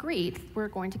so we had agreed we're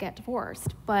going to get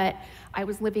divorced, but I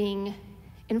was living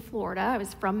in Florida. I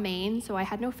was from Maine, so I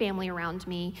had no family around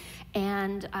me.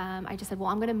 And I just said, well,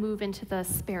 I'm going to move into the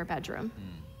spare bedroom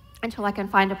until I can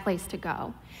find a place to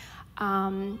go.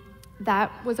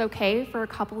 That was okay for a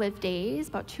couple of days,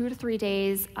 about 2 to 3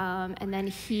 days. And then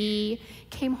he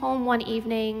came home one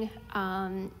evening.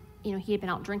 You know, he had been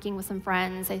out drinking with some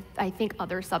friends. I think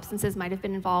other substances might have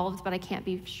been involved, but I can't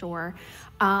be sure.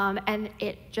 And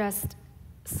it just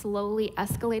slowly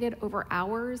escalated over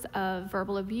hours of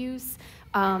verbal abuse.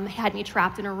 Had me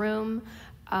trapped in a room,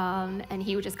 and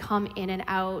he would just come in and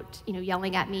out, you know,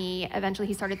 yelling at me. Eventually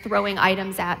he started throwing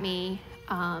items at me,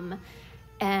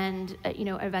 and you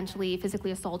know, eventually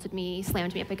physically assaulted me,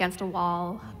 slammed me up against a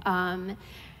wall.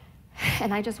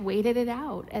 And I just waited it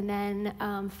out. And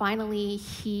then finally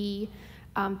he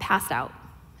passed out.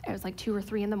 It was like 2 or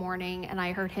 3 in the morning, and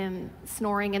I heard him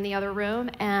snoring in the other room,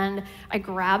 and I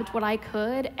grabbed what I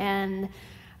could, and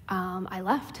I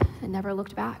left and never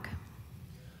looked back.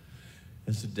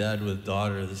 As a dad with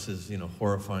daughter, this is, you know,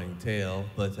 horrifying tale,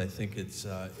 but I think it's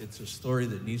a story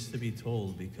that needs to be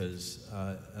told, because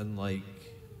unlike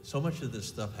so much of this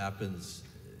stuff happens,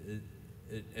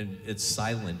 and it's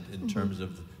silent in terms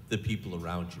of the people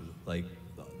around you. Like,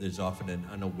 there's often an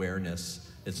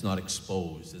unawareness. It's not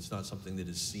exposed. It's not something that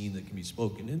is seen that can be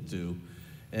spoken into.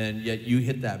 And yet you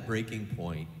hit that breaking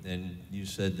point, and you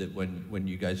said that when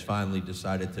you guys finally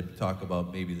decided to talk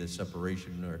about maybe the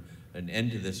separation or an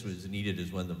end to this was needed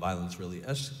is when the violence really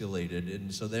escalated.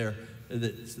 And so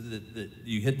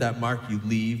you hit that mark, you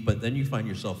leave, but then you find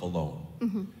yourself alone.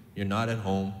 Mm-hmm. You're not at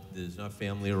home, there's not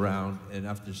family around, and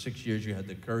after 6 years you had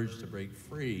the courage to break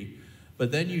free.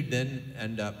 But then you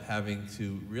end up having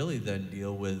to really then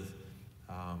deal with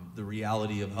the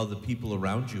reality of how the people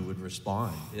around you would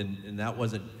respond. And that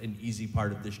wasn't an easy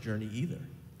part of this journey either.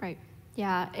 Right.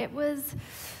 Yeah, it was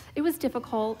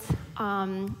difficult.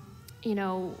 You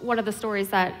know, one of the stories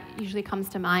that usually comes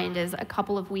to mind is a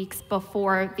couple of weeks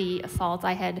before the assault,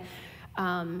 I had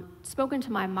spoken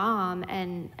to my mom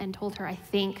and told her, I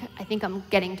think I'm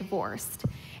getting divorced.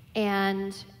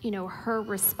 And, you know, her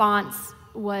response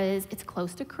was, it's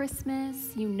close to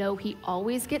Christmas, you know, he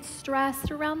always gets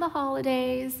stressed around the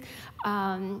holidays,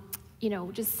 you know,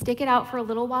 just stick it out for a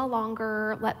little while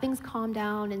longer, let things calm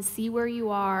down and see where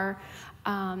you are.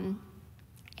 And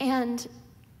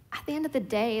at the end of the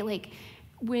day, like,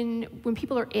 when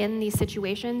people are in these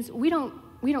situations, we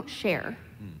don't share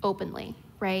openly,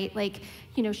 right? Like,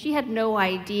 you know, she had no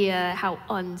idea how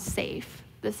unsafe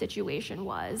the situation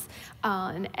was,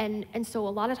 and so a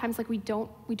lot of times, like, we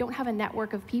don't have a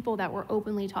network of people that we're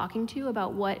openly talking to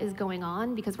about what is going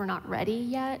on because we're not ready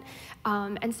yet,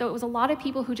 and so it was a lot of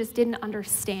people who just didn't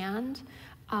understand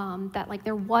that, like,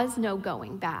 there was no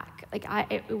going back. Like,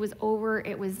 it was over,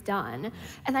 it was done.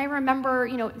 And I remember,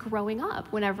 you know, growing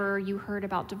up, whenever you heard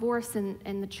about divorce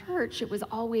in the church, it was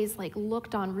always, like,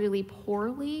 looked on really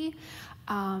poorly,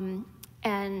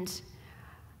 and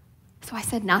so I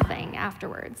said nothing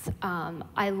afterwards.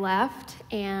 I left,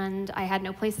 and I had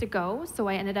no place to go, so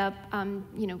I ended up,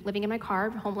 you know, living in my car,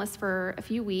 homeless for a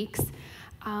few weeks.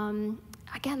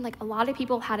 Again, like, a lot of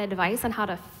people had advice on how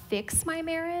to fix my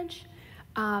marriage,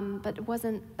 but that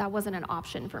wasn't an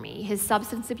option for me. His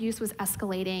substance abuse was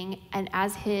escalating, and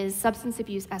as his substance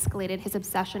abuse escalated, his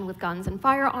obsession with guns and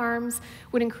firearms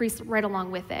would increase right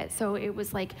along with it. So it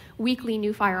was like weekly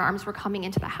new firearms were coming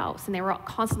into the house, and they were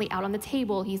constantly out on the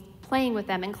table. He's playing with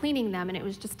them and cleaning them, and it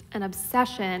was just an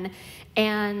obsession.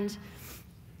 And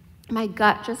my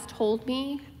gut just told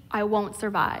me I won't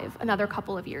survive another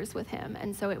couple of years with him,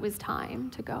 and so it was time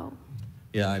to go.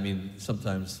 Yeah, I mean,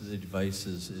 sometimes the advice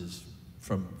is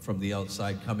from the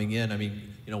outside coming in. I mean,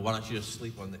 you know, why don't you just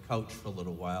sleep on the couch for a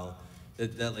little while?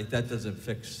 That doesn't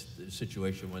fix the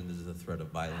situation when there's a threat of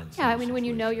violence. Yeah, I mean, when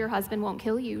you know your husband won't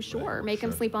kill you, sure, right, make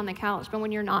him sleep on the couch. But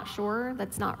when you're not sure,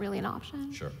 that's not really an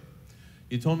option. Sure.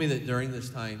 You told me that during this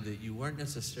time that you weren't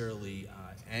necessarily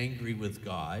angry with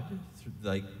God,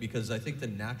 like, because I think the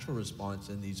natural response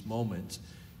in these moments,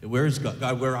 where is God?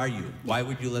 God, where are you? Why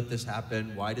would you let this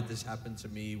happen? Why did this happen to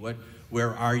me?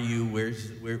 Where are you?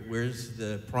 Where's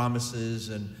the promises?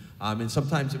 And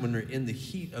sometimes when we're in the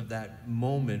heat of that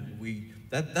moment,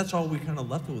 that's all we kind of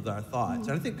left with our thoughts.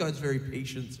 And I think God's very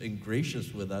patient and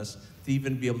gracious with us to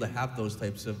even be able to have those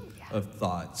types of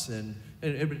thoughts.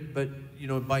 But you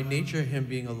know, by nature, Him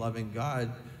being a loving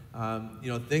God,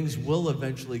 you know, things will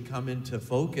eventually come into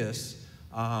focus.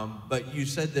 But you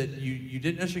said that you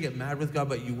didn't necessarily get mad with God,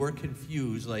 but you were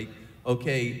confused. Like,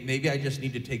 okay, maybe I just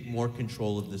need to take more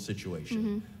control of the situation.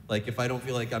 Mm-hmm. Like, if I don't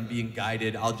feel like I'm being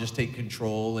guided, I'll just take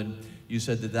control. And you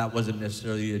said that wasn't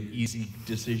necessarily an easy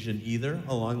decision either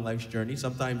along life's journey.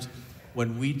 Sometimes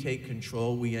when we take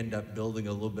control, we end up building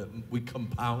a little bit, we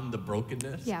compound the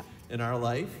brokenness Yeah. in our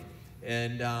life.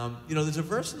 And, there's a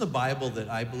verse in the Bible that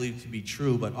I believe to be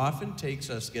true, but often takes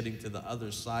us getting to the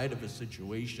other side of a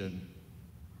situation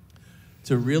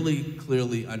to really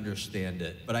clearly understand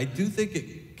it. But I do think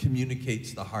it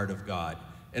communicates the heart of God.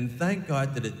 And thank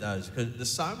God that it does, because the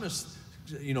psalmist,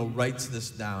 writes this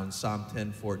down, Psalm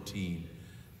 10:14.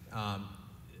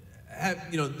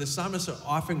 The psalmists are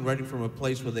often writing from a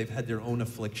place where they've had their own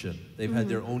affliction. They've had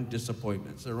their own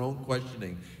disappointments, their own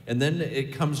questioning. And then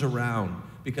it comes around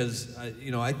because,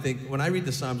 I think when I read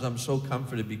the Psalms, I'm so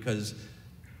comforted because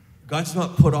God's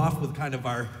not put off with kind of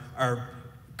our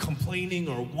complaining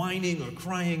or whining or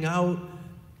crying out.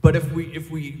 But if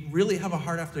we really have a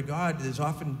heart after God, there's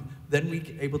often then we're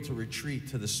able to retreat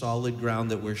to the solid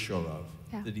ground that we're sure of,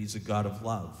 that he's a God of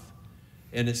love.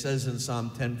 And it says in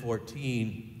Psalm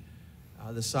 10:14,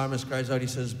 the psalmist cries out, he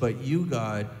says, "But you,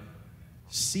 God,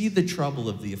 see the trouble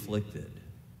of the afflicted.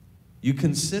 You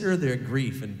consider their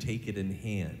grief and take it in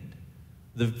hand.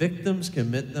 The victims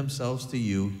commit themselves to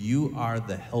you. You are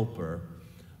the helper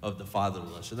of the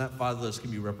fatherless." And that fatherless can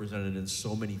be represented in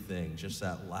so many things, just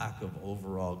that lack of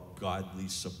overall godly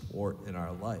support in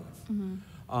our life.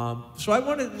 So I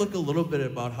want to look a little bit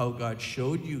about how God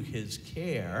showed you his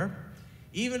care,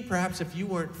 even perhaps if you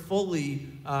weren't fully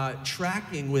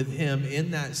tracking with him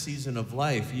in that season of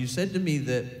life. You said to me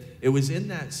that it was in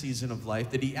that season of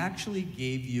life that he actually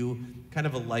gave you kind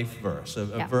of a life verse, a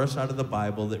verse out of the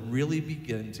Bible that really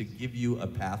began to give you a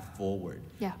path forward.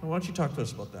 Yeah. Why don't you talk to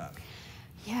us about that?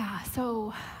 Yeah,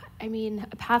 so,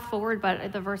 a path forward,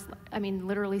 but the verse,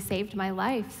 literally saved my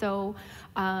life. So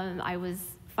I was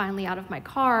finally out of my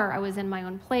car. I was in my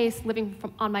own place, living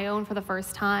on my own for the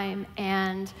first time.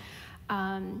 And,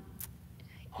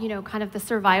 kind of the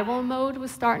survival mode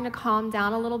was starting to calm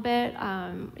down a little bit.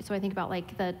 So I think about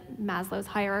like the Maslow's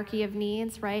hierarchy of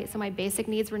needs, right? So my basic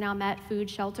needs were now met, food,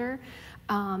 shelter.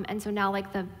 And so now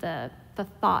like the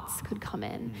thoughts could come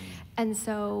in. And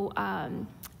so,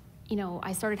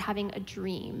 I started having a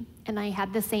dream, and I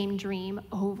had the same dream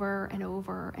over and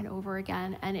over and over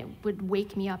again, and it would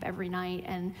wake me up every night,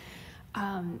 and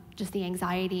just the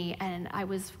anxiety, and I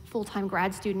was full-time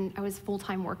grad student, I was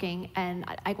full-time working, and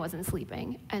I wasn't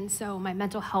sleeping, and so my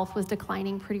mental health was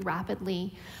declining pretty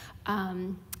rapidly.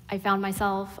 I found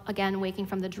myself, again, waking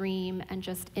from the dream and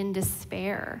just in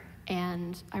despair,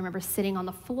 and I remember sitting on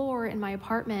the floor in my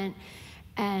apartment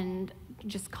and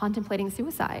just contemplating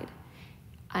suicide.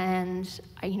 And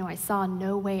I saw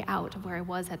no way out of where I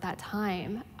was at that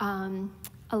time.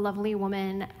 A lovely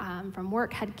woman from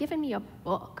work had given me a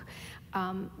book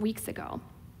weeks ago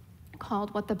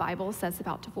called What the Bible Says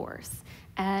About Divorce.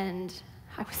 And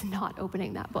I was not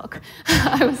opening that book.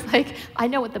 I was like, I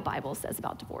know what the Bible says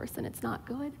about divorce, and it's not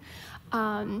good.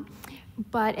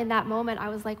 But in that moment, I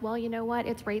was like, well, you know what?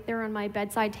 It's right there on my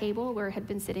bedside table where it had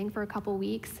been sitting for a couple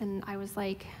weeks, and I was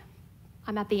like,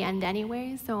 I'm at the end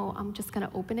anyway, so I'm just gonna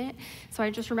open it. So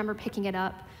I just remember picking it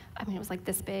up. It was like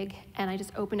this big, and I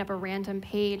just opened up a random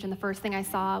page, and the first thing I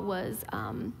saw was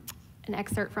an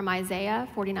excerpt from Isaiah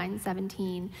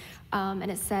 49:17,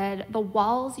 and it said, "The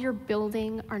walls you're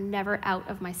building are never out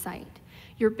of my sight.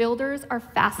 Your builders are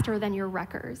faster than your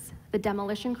wreckers. The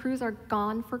demolition crews are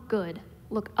gone for good.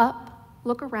 Look up,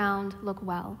 look around, look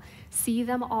well. See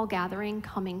them all gathering,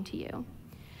 coming to you."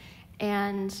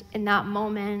 And in that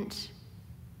moment,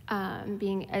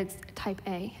 being a type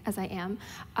A, as I am,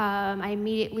 I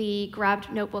immediately grabbed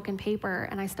notebook and paper,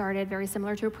 and I started very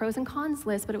similar to a pros and cons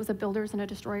list, but it was a builders and a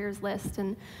destroyers list.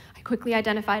 And I quickly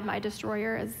identified my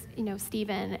destroyer as,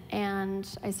 Stephen, and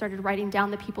I started writing down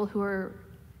the people who were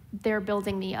there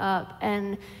building me up.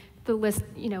 And the list,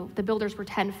 the builders were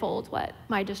tenfold what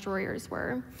my destroyers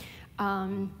were.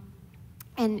 And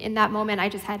in that moment, I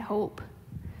just had hope.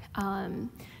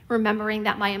 Remembering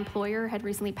that my employer had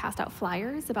recently passed out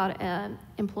flyers about an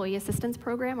employee assistance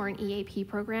program or an EAP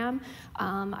program,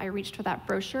 I reached for that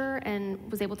brochure and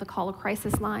was able to call a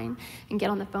crisis line and get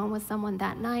on the phone with someone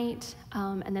that night,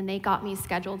 and then they got me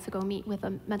scheduled to go meet with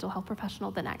a mental health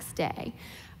professional the next day.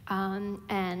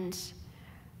 And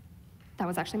that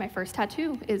was actually my first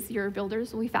tattoo, is your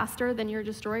builders will be faster than your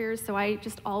destroyers, so I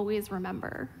just always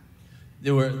remember.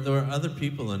 There were other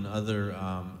people and other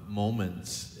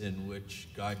moments in which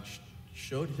God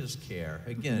showed his care.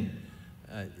 Again,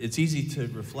 it's easy to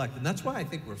reflect, and that's why I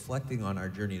think reflecting on our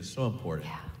journey is so important.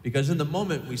 Yeah. Because in the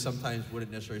moment, we sometimes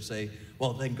wouldn't necessarily say,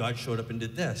 well, then God showed up and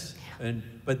did this. Yeah.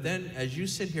 But then as you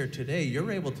sit here today,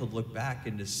 you're able to look back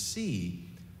and to see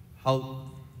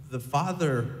how the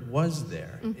Father was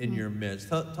there in your midst.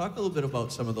 Talk a little bit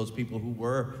about some of those people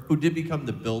who did become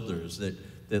the builders that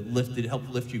that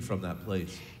helped lift you from that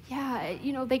place? Yeah,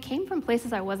 you know, they came from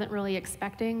places I wasn't really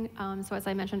expecting. So as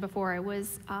I mentioned before, I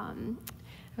was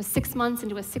 6 months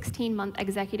into a 16-month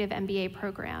executive MBA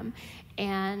program,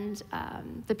 and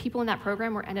the people in that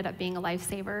program ended up being a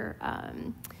lifesaver.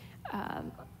 A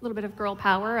little bit of girl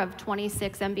power. Of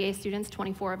 26 MBA students,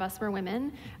 24 of us were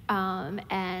women,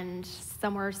 and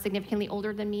some were significantly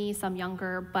older than me, some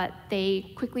younger, but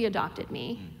they quickly adopted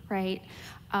me, right?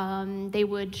 They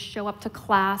would show up to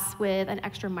class with an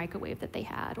extra microwave that they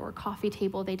had, or a coffee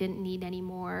table they didn't need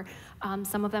anymore.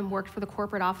 Some of them worked for the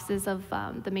corporate offices of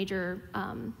the major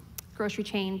grocery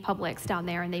chain Publix down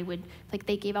there, and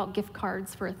they gave out gift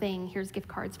cards for a thing. Here's gift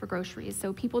cards for groceries.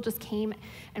 So people just came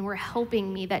and were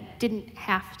helping me that didn't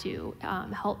have to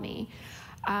help me.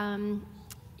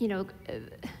 You know,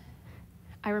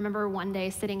 I remember one day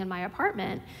sitting in my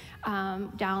apartment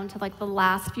down to like the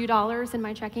last few dollars in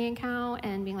my checking account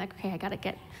and being like, okay, I gotta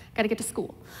get to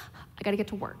school. I gotta get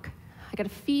to work. I gotta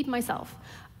feed myself.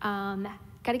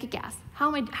 Gotta get gas.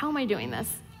 How am I doing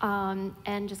this?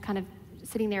 And just kind of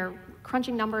sitting there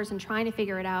crunching numbers and trying to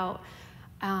figure it out.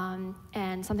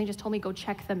 And something just told me, go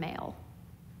check the mail.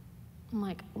 I'm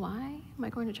like, why am I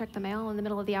going to check the mail in the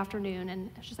middle of the afternoon? And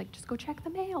she's like, just go check the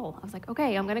mail. I was like,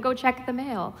 okay, I'm gonna go check the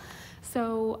mail.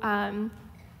 So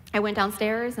I went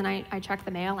downstairs and I checked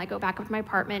the mail. I go back up to my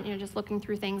apartment, you know, just looking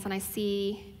through things, and I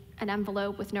see an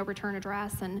envelope with no return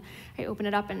address, and I open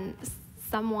it up, and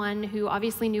someone who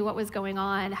obviously knew what was going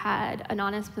on had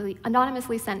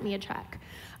anonymously sent me a check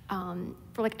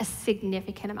for like a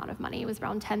significant amount of money. It was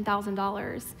around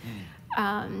 $10,000.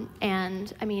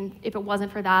 And I mean, if it wasn't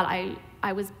for that,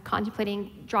 I was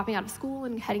contemplating dropping out of school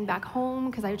and heading back home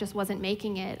because I just wasn't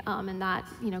making it, and that,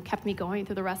 you know, kept me going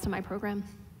through the rest of my program.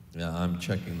 Yeah, I'm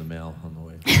checking the mail on the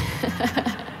way.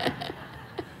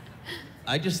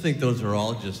 I just think those are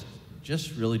all just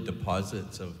really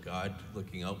deposits of God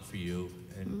looking out for you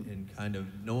and kind of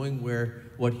knowing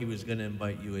what he was going to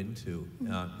invite you into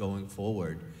going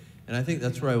forward. And I think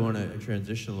that's where I want to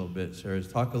transition a little bit, Sarah,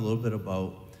 is talk a little bit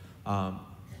about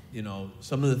you know,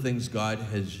 some of the things God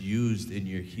has used in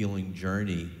your healing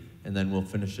journey, and then we'll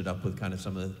finish it up with kind of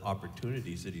some of the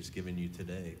opportunities that he's given you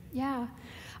today. Yeah.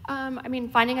 I mean,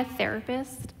 finding a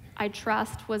therapist I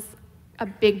trust was a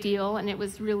big deal, and it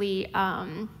was really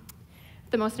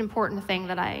the most important thing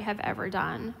that I have ever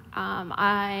done.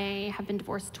 I have been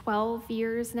divorced 12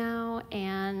 years now,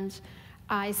 and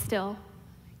I still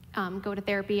go to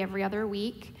therapy every other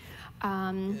week.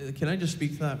 Can I just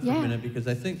speak to that for a minute? Because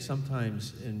I think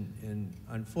sometimes,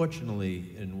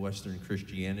 unfortunately, in Western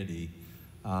Christianity,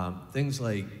 things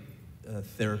like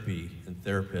therapy and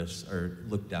therapists are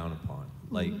looked down upon.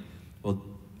 Like,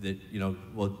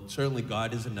 certainly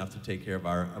God is enough to take care of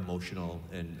our emotional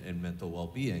and mental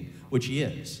well-being, which he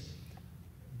is.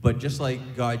 But just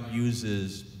like God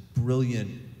uses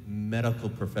brilliant medical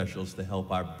professionals to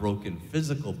help our broken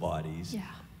physical bodies,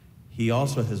 he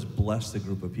also has blessed a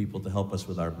group of people to help us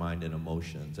with our mind and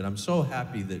emotions. And I'm so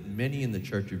happy that many in the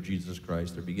Church of Jesus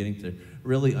Christ are beginning to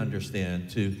really understand,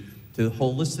 to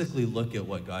holistically look at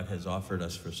what God has offered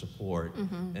us for support.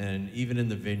 And even in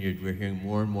the Vineyard, we're hearing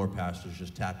more and more pastors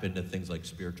just tap into things like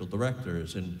spiritual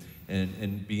directors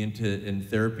and be in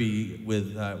therapy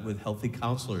with healthy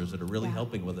counselors that are really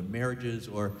helping, whether marriages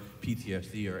or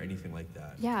PTSD or anything like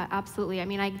that. Yeah, absolutely. I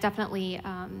mean, I definitely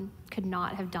could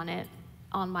not have done it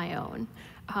on my own.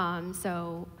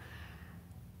 So,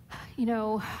 you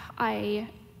know, as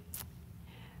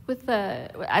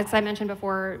I mentioned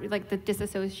before, like the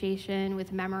disassociation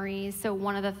with memories. So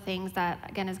one of the things that,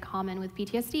 again, is common with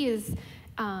PTSD is,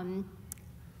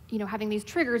 you know, having these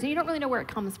triggers, and you don't really know where it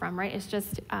comes from, right? It's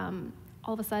just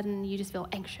all of a sudden you just feel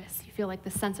anxious. You feel like the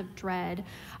sense of dread.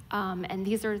 And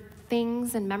these are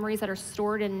things and memories that are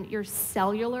stored in your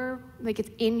cellular, like it's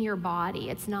in your body.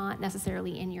 It's not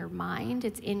necessarily in your mind,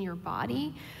 it's in your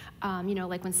body. You know,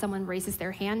 like when someone raises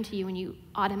their hand to you and you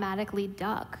automatically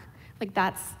duck. Like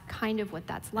that's kind of what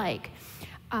that's like.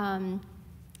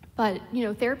 But, you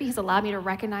know, therapy has allowed me to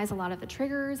recognize a lot of the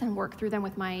triggers and work through them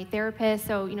with my therapist.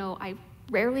 So, you know, I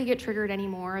rarely get triggered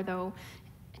anymore, though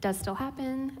it does still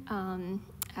happen,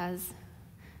 as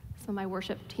some of my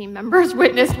worship team members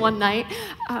witnessed one night.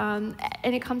 And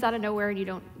it comes out of nowhere and you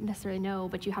don't necessarily know,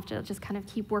 but you have to just kind of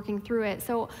keep working through it.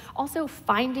 So also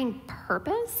finding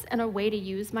purpose and a way to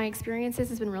use my experiences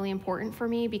has been really important for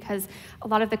me, because a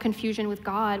lot of the confusion with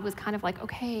God was kind of like,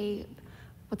 okay,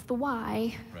 what's the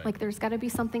why? Right. Like there's gotta be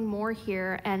something more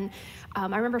here. And I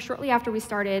remember shortly after we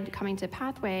started coming to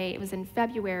Pathway, it was in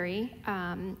February,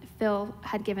 Phil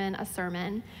had given a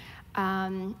sermon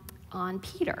on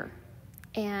Peter.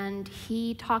 And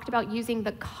he talked about using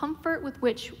the comfort with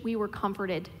which we were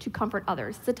comforted to comfort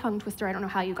others. It's a tongue twister. I don't know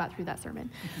how you got through that sermon.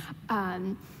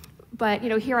 But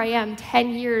here I am 10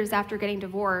 years after getting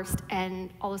divorced, and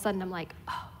all of a sudden I'm like,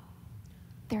 oh,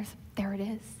 there it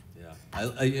is. Yeah,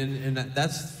 and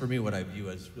that's for me what I view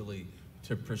as really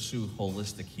to pursue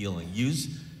holistic healing.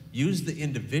 Use the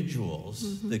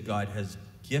individuals that God has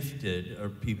gifted, or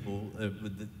people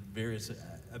with the various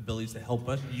abilities to help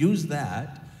us. Use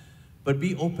that, but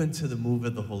be open to the move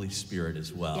of the Holy Spirit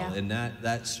as well. Yeah. And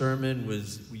that sermon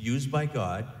was used by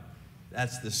God.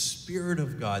 That's the Spirit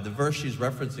of God. The verse she's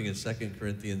referencing is 2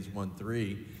 Corinthians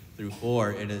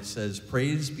 1:3-4, and it says,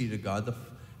 "Praise be to God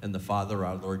and the Father,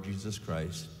 our Lord Jesus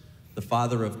Christ, the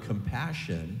Father of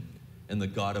compassion and the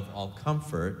God of all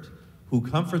comfort, who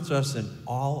comforts us in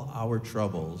all our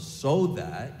troubles, so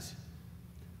that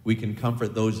we can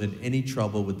comfort those in any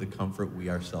trouble with the comfort we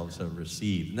ourselves have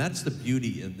received." And that's the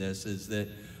beauty in this, is that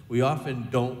we often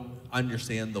don't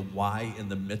understand the why in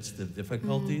the midst of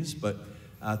difficulties, but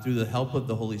through the help of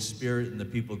the Holy Spirit and the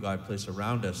people God placed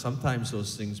around us, sometimes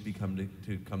those things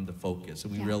come to focus,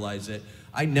 and we realize that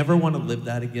I never want to live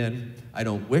that again. I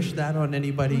don't wish that on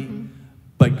anybody,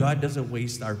 but God doesn't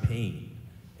waste our pain.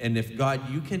 And if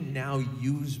God, you can now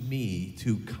use me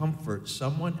to comfort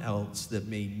someone else that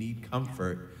may need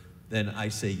comfort, then I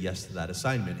say yes to that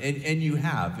assignment. And you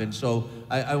have. And so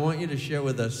I want you to share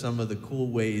with us some of the cool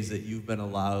ways that you've been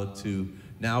allowed to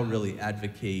now really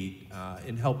advocate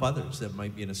and help others that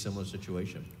might be in a similar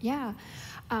situation. Yeah.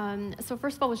 So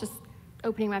first of all, was just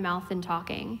opening my mouth and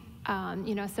talking.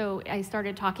 So I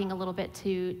started talking a little bit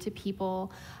to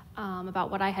people about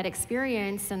what I had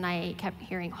experienced, and I kept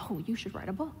hearing, "Oh, you should write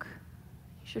a book.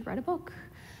 You should write a book."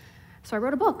 So I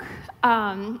wrote a book. So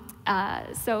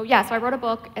I wrote a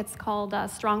book. It's called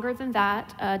Stronger Than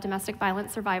That, A Domestic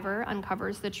Violence Survivor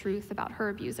Uncovers the Truth About Her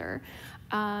Abuser.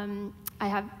 I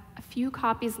have a few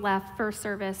copies left. First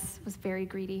service was very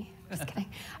greedy. Just kidding.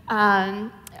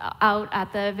 Out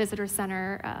at the visitor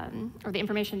center or the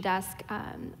information desk.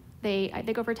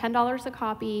 They go for $10 a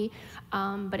copy,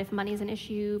 but if money's an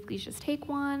issue, please just take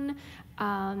one.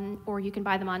 Or you can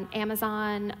buy them on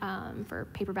Amazon for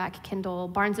paperback, Kindle,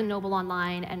 Barnes & Noble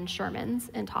online, and Sherman's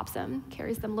in Topsom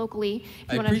carries them locally.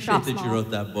 I appreciate that you wrote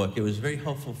that book. It was very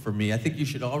helpful for me. I think you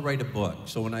should all write a book.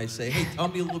 So when I say, "Hey, tell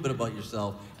me a little bit about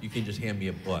yourself," you can just hand me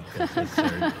a book.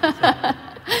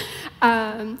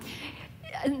 And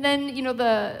then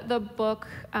the book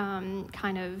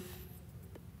kind of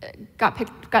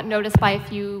got noticed by a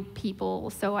few people.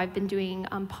 So I've been doing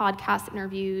podcast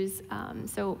interviews.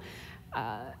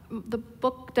 The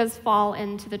book does fall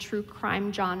into the true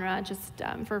crime genre. Just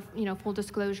for full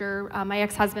disclosure, my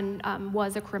ex-husband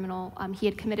was a criminal. He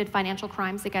had committed financial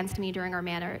crimes against me during our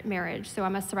marriage. So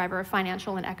I'm a survivor of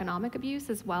financial and economic abuse,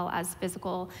 as well as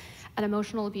physical and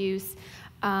emotional abuse.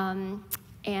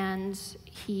 And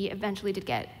he eventually did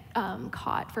get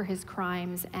caught for his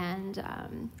crimes, and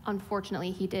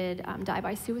unfortunately he did die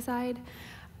by suicide,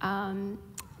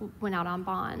 went out on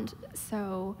bond.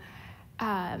 So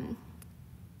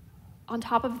on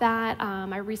top of that,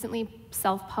 I recently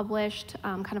self-published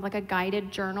kind of like a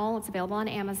guided journal. It's available on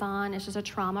Amazon. It's just a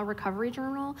trauma recovery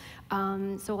journal.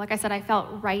 So like I said, I felt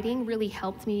writing really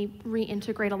helped me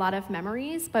reintegrate a lot of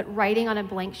memories, but writing on a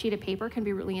blank sheet of paper can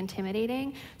be really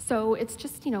intimidating. So it's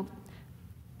just,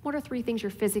 what are 3 things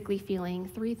you're physically feeling,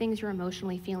 3 things you're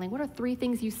emotionally feeling? What are 3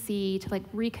 things you see to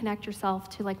reconnect yourself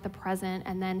to the present,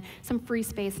 and then some free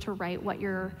space to write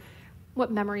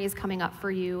what memory is coming up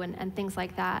for you and things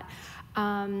like that.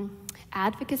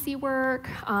 Advocacy work.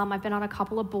 I've been on a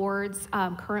couple of boards.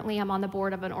 Currently, I'm on the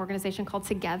board of an organization called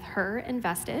Together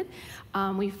Invested.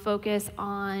 We focus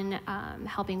on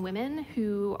helping women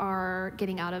who are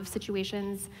getting out of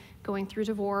situations, going through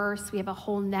divorce. We have a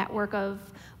whole network of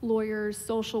lawyers,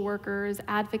 social workers,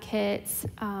 advocates,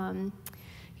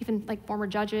 even former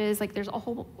judges. There's a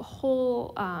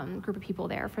whole group of people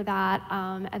there for that.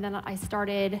 And then I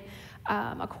started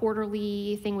a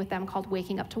quarterly thing with them called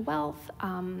Waking Up to Wealth.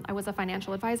 I was a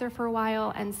financial advisor for a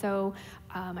while, and so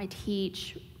I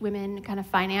teach women kind of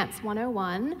finance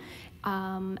 101,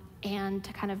 and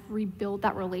to kind of rebuild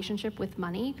that relationship with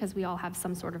money, because we all have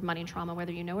some sort of money trauma,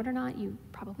 whether you know it or not. You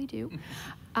probably do.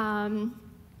 And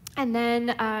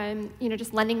then,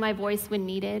 just lending my voice when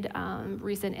needed.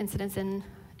 Recent incidents in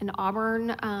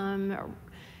Auburn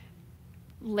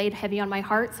laid heavy on my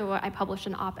heart, so I published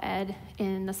an op-ed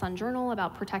in the Sun Journal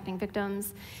about protecting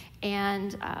victims,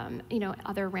 and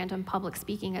other random public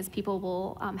speaking as people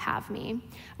will have me.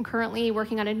 I'm currently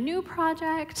working on a new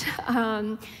project.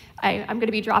 I'm going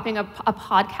to be dropping a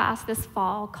podcast this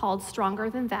fall called Stronger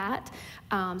Than That.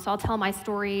 So I'll tell my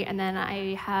story, and then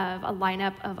I have a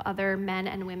lineup of other men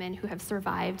and women who have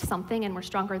survived something and were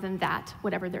stronger than that,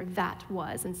 whatever their that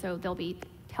was, and so they'll be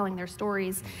telling their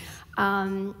stories.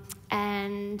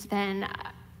 And then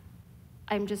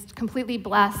I'm just completely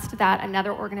blessed that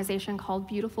another organization called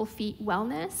Beautiful Feet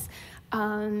Wellness,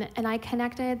 and I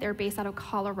connected. They're based out of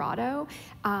Colorado,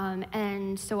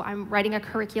 and so I'm writing a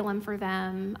curriculum for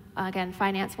them, again,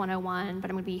 Finance 101, but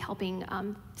I'm going to be helping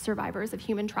survivors of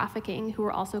human trafficking who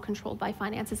are also controlled by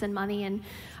finances and money and,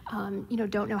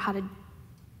 don't know how to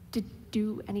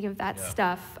do any of that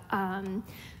stuff.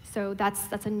 So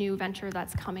that's a new venture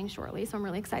that's coming shortly. So I'm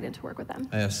really excited to work with them.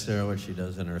 I asked Sarah what she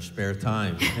does in her spare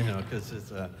time, because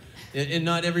it's and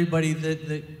not everybody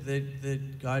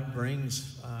that God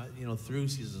brings, through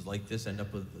seasons like this end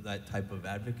up with that type of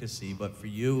advocacy. But for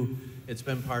you, it's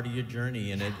been part of your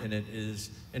journey, and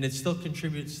it still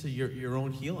contributes to your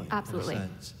own healing. Absolutely. In a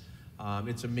sense.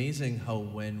 It's amazing how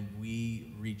when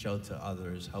we reach out to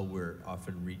others, how we're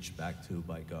often reached back to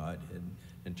by God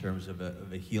in terms of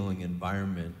a healing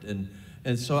environment.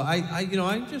 And so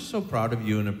I'm just so proud of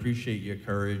you and appreciate your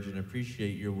courage and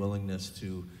appreciate your willingness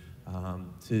to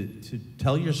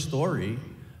tell your story,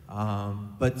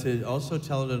 but to also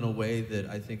tell it in a way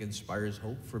that I think inspires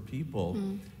hope for people.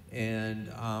 And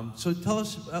so tell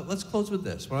us, let's close with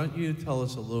this. Why don't you tell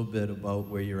us a little bit about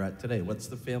where you're at today? What's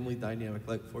the family dynamic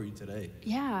like for you today?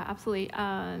 Yeah, absolutely.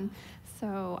 I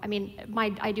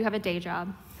do have a day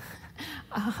job.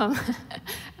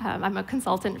 I'm a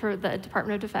consultant for the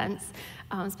Department of Defense,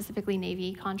 specifically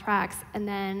Navy contracts. And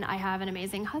then I have an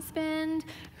amazing husband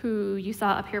who you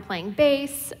saw up here playing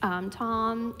bass,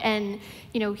 Tom. And,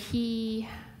 he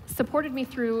supported me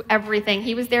through everything.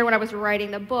 He was there when I was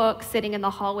writing the book, sitting in the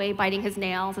hallway, biting his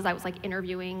nails as I was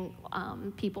interviewing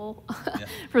people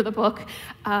for the book,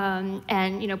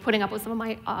 and putting up with some of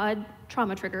my odd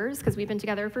trauma triggers because we've been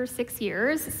together for 6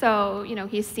 years. So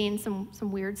he's seen some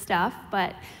weird stuff,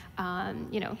 but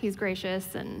he's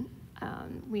gracious and.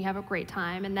 We have a great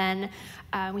time. And then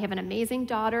we have an amazing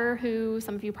daughter who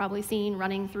some of you probably seen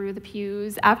running through the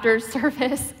pews after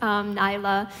service,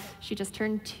 Nyla. She just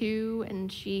turned 2,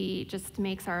 and she just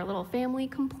makes our little family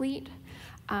complete.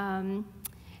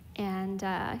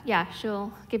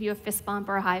 She'll give you a fist bump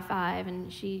or a high five,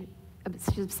 and she's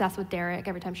obsessed with Derek.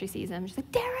 Every time she sees him, she's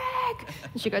like, Derek!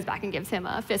 And she goes back and gives him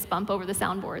a fist bump over the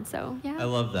soundboard, so yeah. I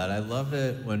love that. I love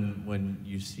it when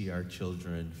you see our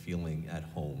children feeling at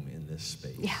home in this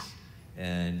space. Yeah.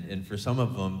 And for some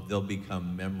of them, they'll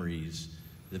become memories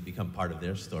that become part of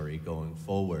their story going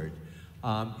forward.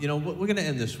 We're going to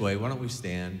end this way. Why don't we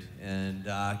stand and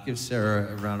give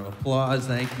Sarah a round of applause.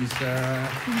 Thank you, Sarah.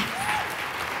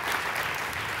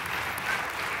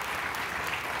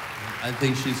 I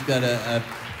think she's got a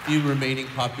few remaining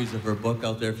copies of her book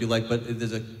out there if you like, but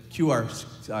there's a QR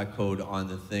code on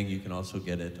the thing. You can also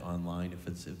get it online if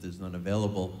there's none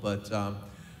available. But,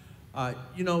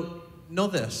 know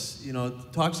this,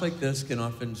 talks like this can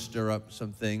often stir up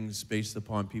some things based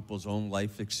upon people's own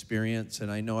life experience.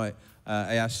 And I know I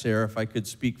asked Sarah if I could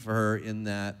speak for her in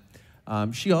that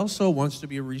she also wants to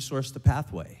be a resource to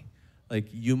Pathway. Like,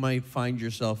 you might find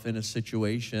yourself in a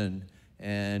situation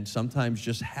and sometimes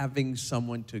just having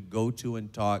someone to go to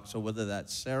and talk. So whether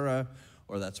that's Sarah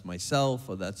or that's myself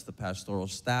or that's the pastoral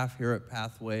staff here at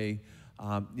Pathway,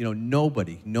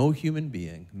 nobody, no human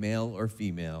being, male or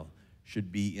female,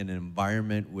 should be in an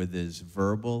environment where there's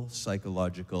verbal,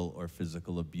 psychological, or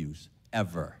physical abuse,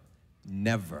 ever,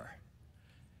 never.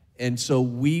 And so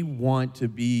we want to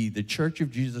be, the Church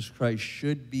of Jesus Christ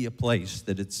should be a place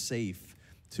that it's safe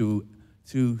to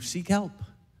seek help,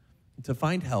 to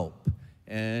find help.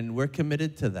 And we're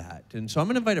committed to that. And so I'm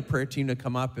going to invite a prayer team to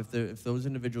come up if those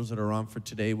individuals that are on for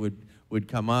today would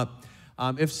come up.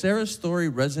 If Sarah's story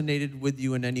resonated with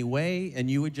you in any way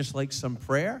and you would just like some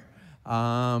prayer,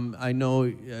 I know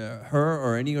her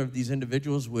or any of these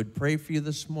individuals would pray for you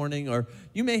this morning, or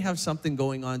you may have something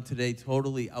going on today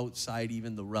totally outside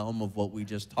even the realm of what we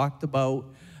just talked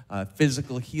about.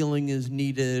 Physical healing is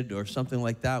needed or something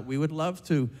like that. We would love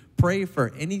to pray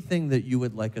for anything that you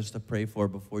would like us to pray for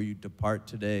before you depart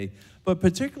today. But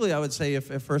particularly, I would say,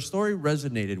 if her story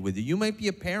resonated with you, you might be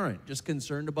a parent just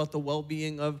concerned about the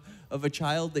well-being of a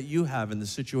child that you have in the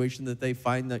situation that they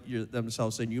find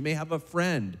themselves in. You may have a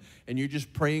friend, and you're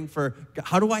just praying for,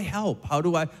 how do I help?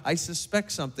 I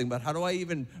suspect something, but how do I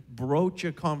even broach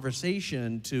a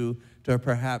conversation to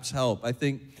perhaps help. I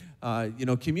think,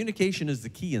 communication is the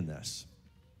key in this.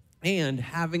 And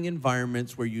having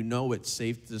environments where you know it's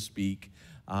safe to speak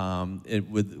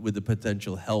with the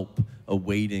potential help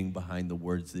awaiting behind the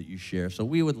words that you share. So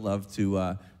we would love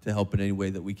to help in any way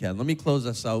that we can. Let me close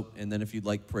us out, and then if you'd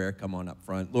like prayer, come on up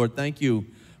front. Lord, thank you.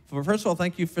 First of all,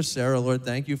 thank you for Sarah, Lord.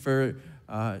 Thank you for,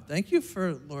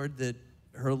 Lord, that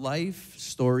her life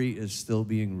story is still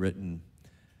being written.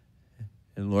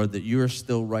 And Lord, that you are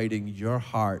still writing your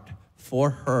heart for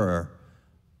her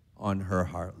on her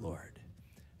heart, Lord.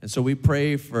 And so we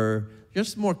pray for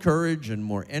just more courage and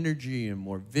more energy and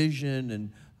more vision.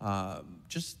 And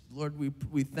Lord,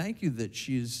 we thank you that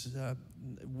she's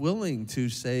willing to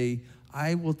say,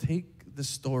 I will take the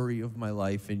story of my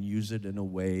life and use it in a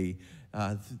way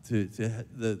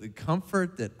the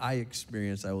comfort that I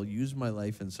experience, I will use my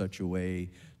life in such a way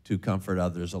to comfort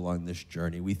others along this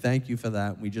journey. We thank you for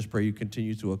that. We just pray you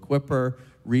continue to equip her,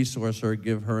 resource her,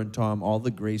 give her and Tom all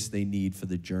the grace they need for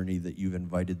the journey that you've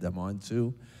invited them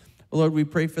onto. Lord, we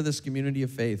pray for this community of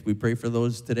faith. We pray for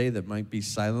those today that might be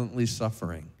silently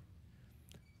suffering.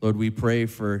 Lord, we pray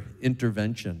for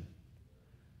intervention,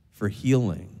 for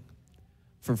healing,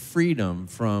 for freedom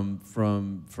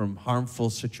from harmful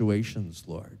situations,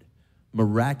 Lord.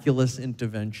 Miraculous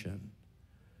intervention.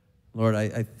 Lord,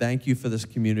 I thank you for this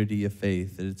community of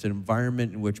faith, that it's an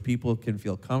environment in which people can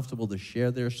feel comfortable to share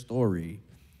their story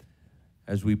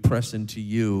as we press into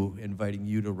you, inviting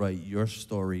you to write your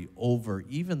story over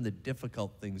even the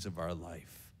difficult things of our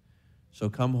life. So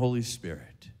come, Holy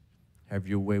Spirit, have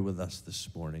your way with us this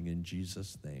morning in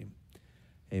Jesus' name.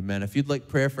 Amen. If you'd like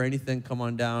prayer for anything, come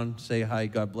on down, say hi.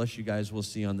 God bless you guys. We'll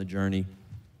see you on the journey.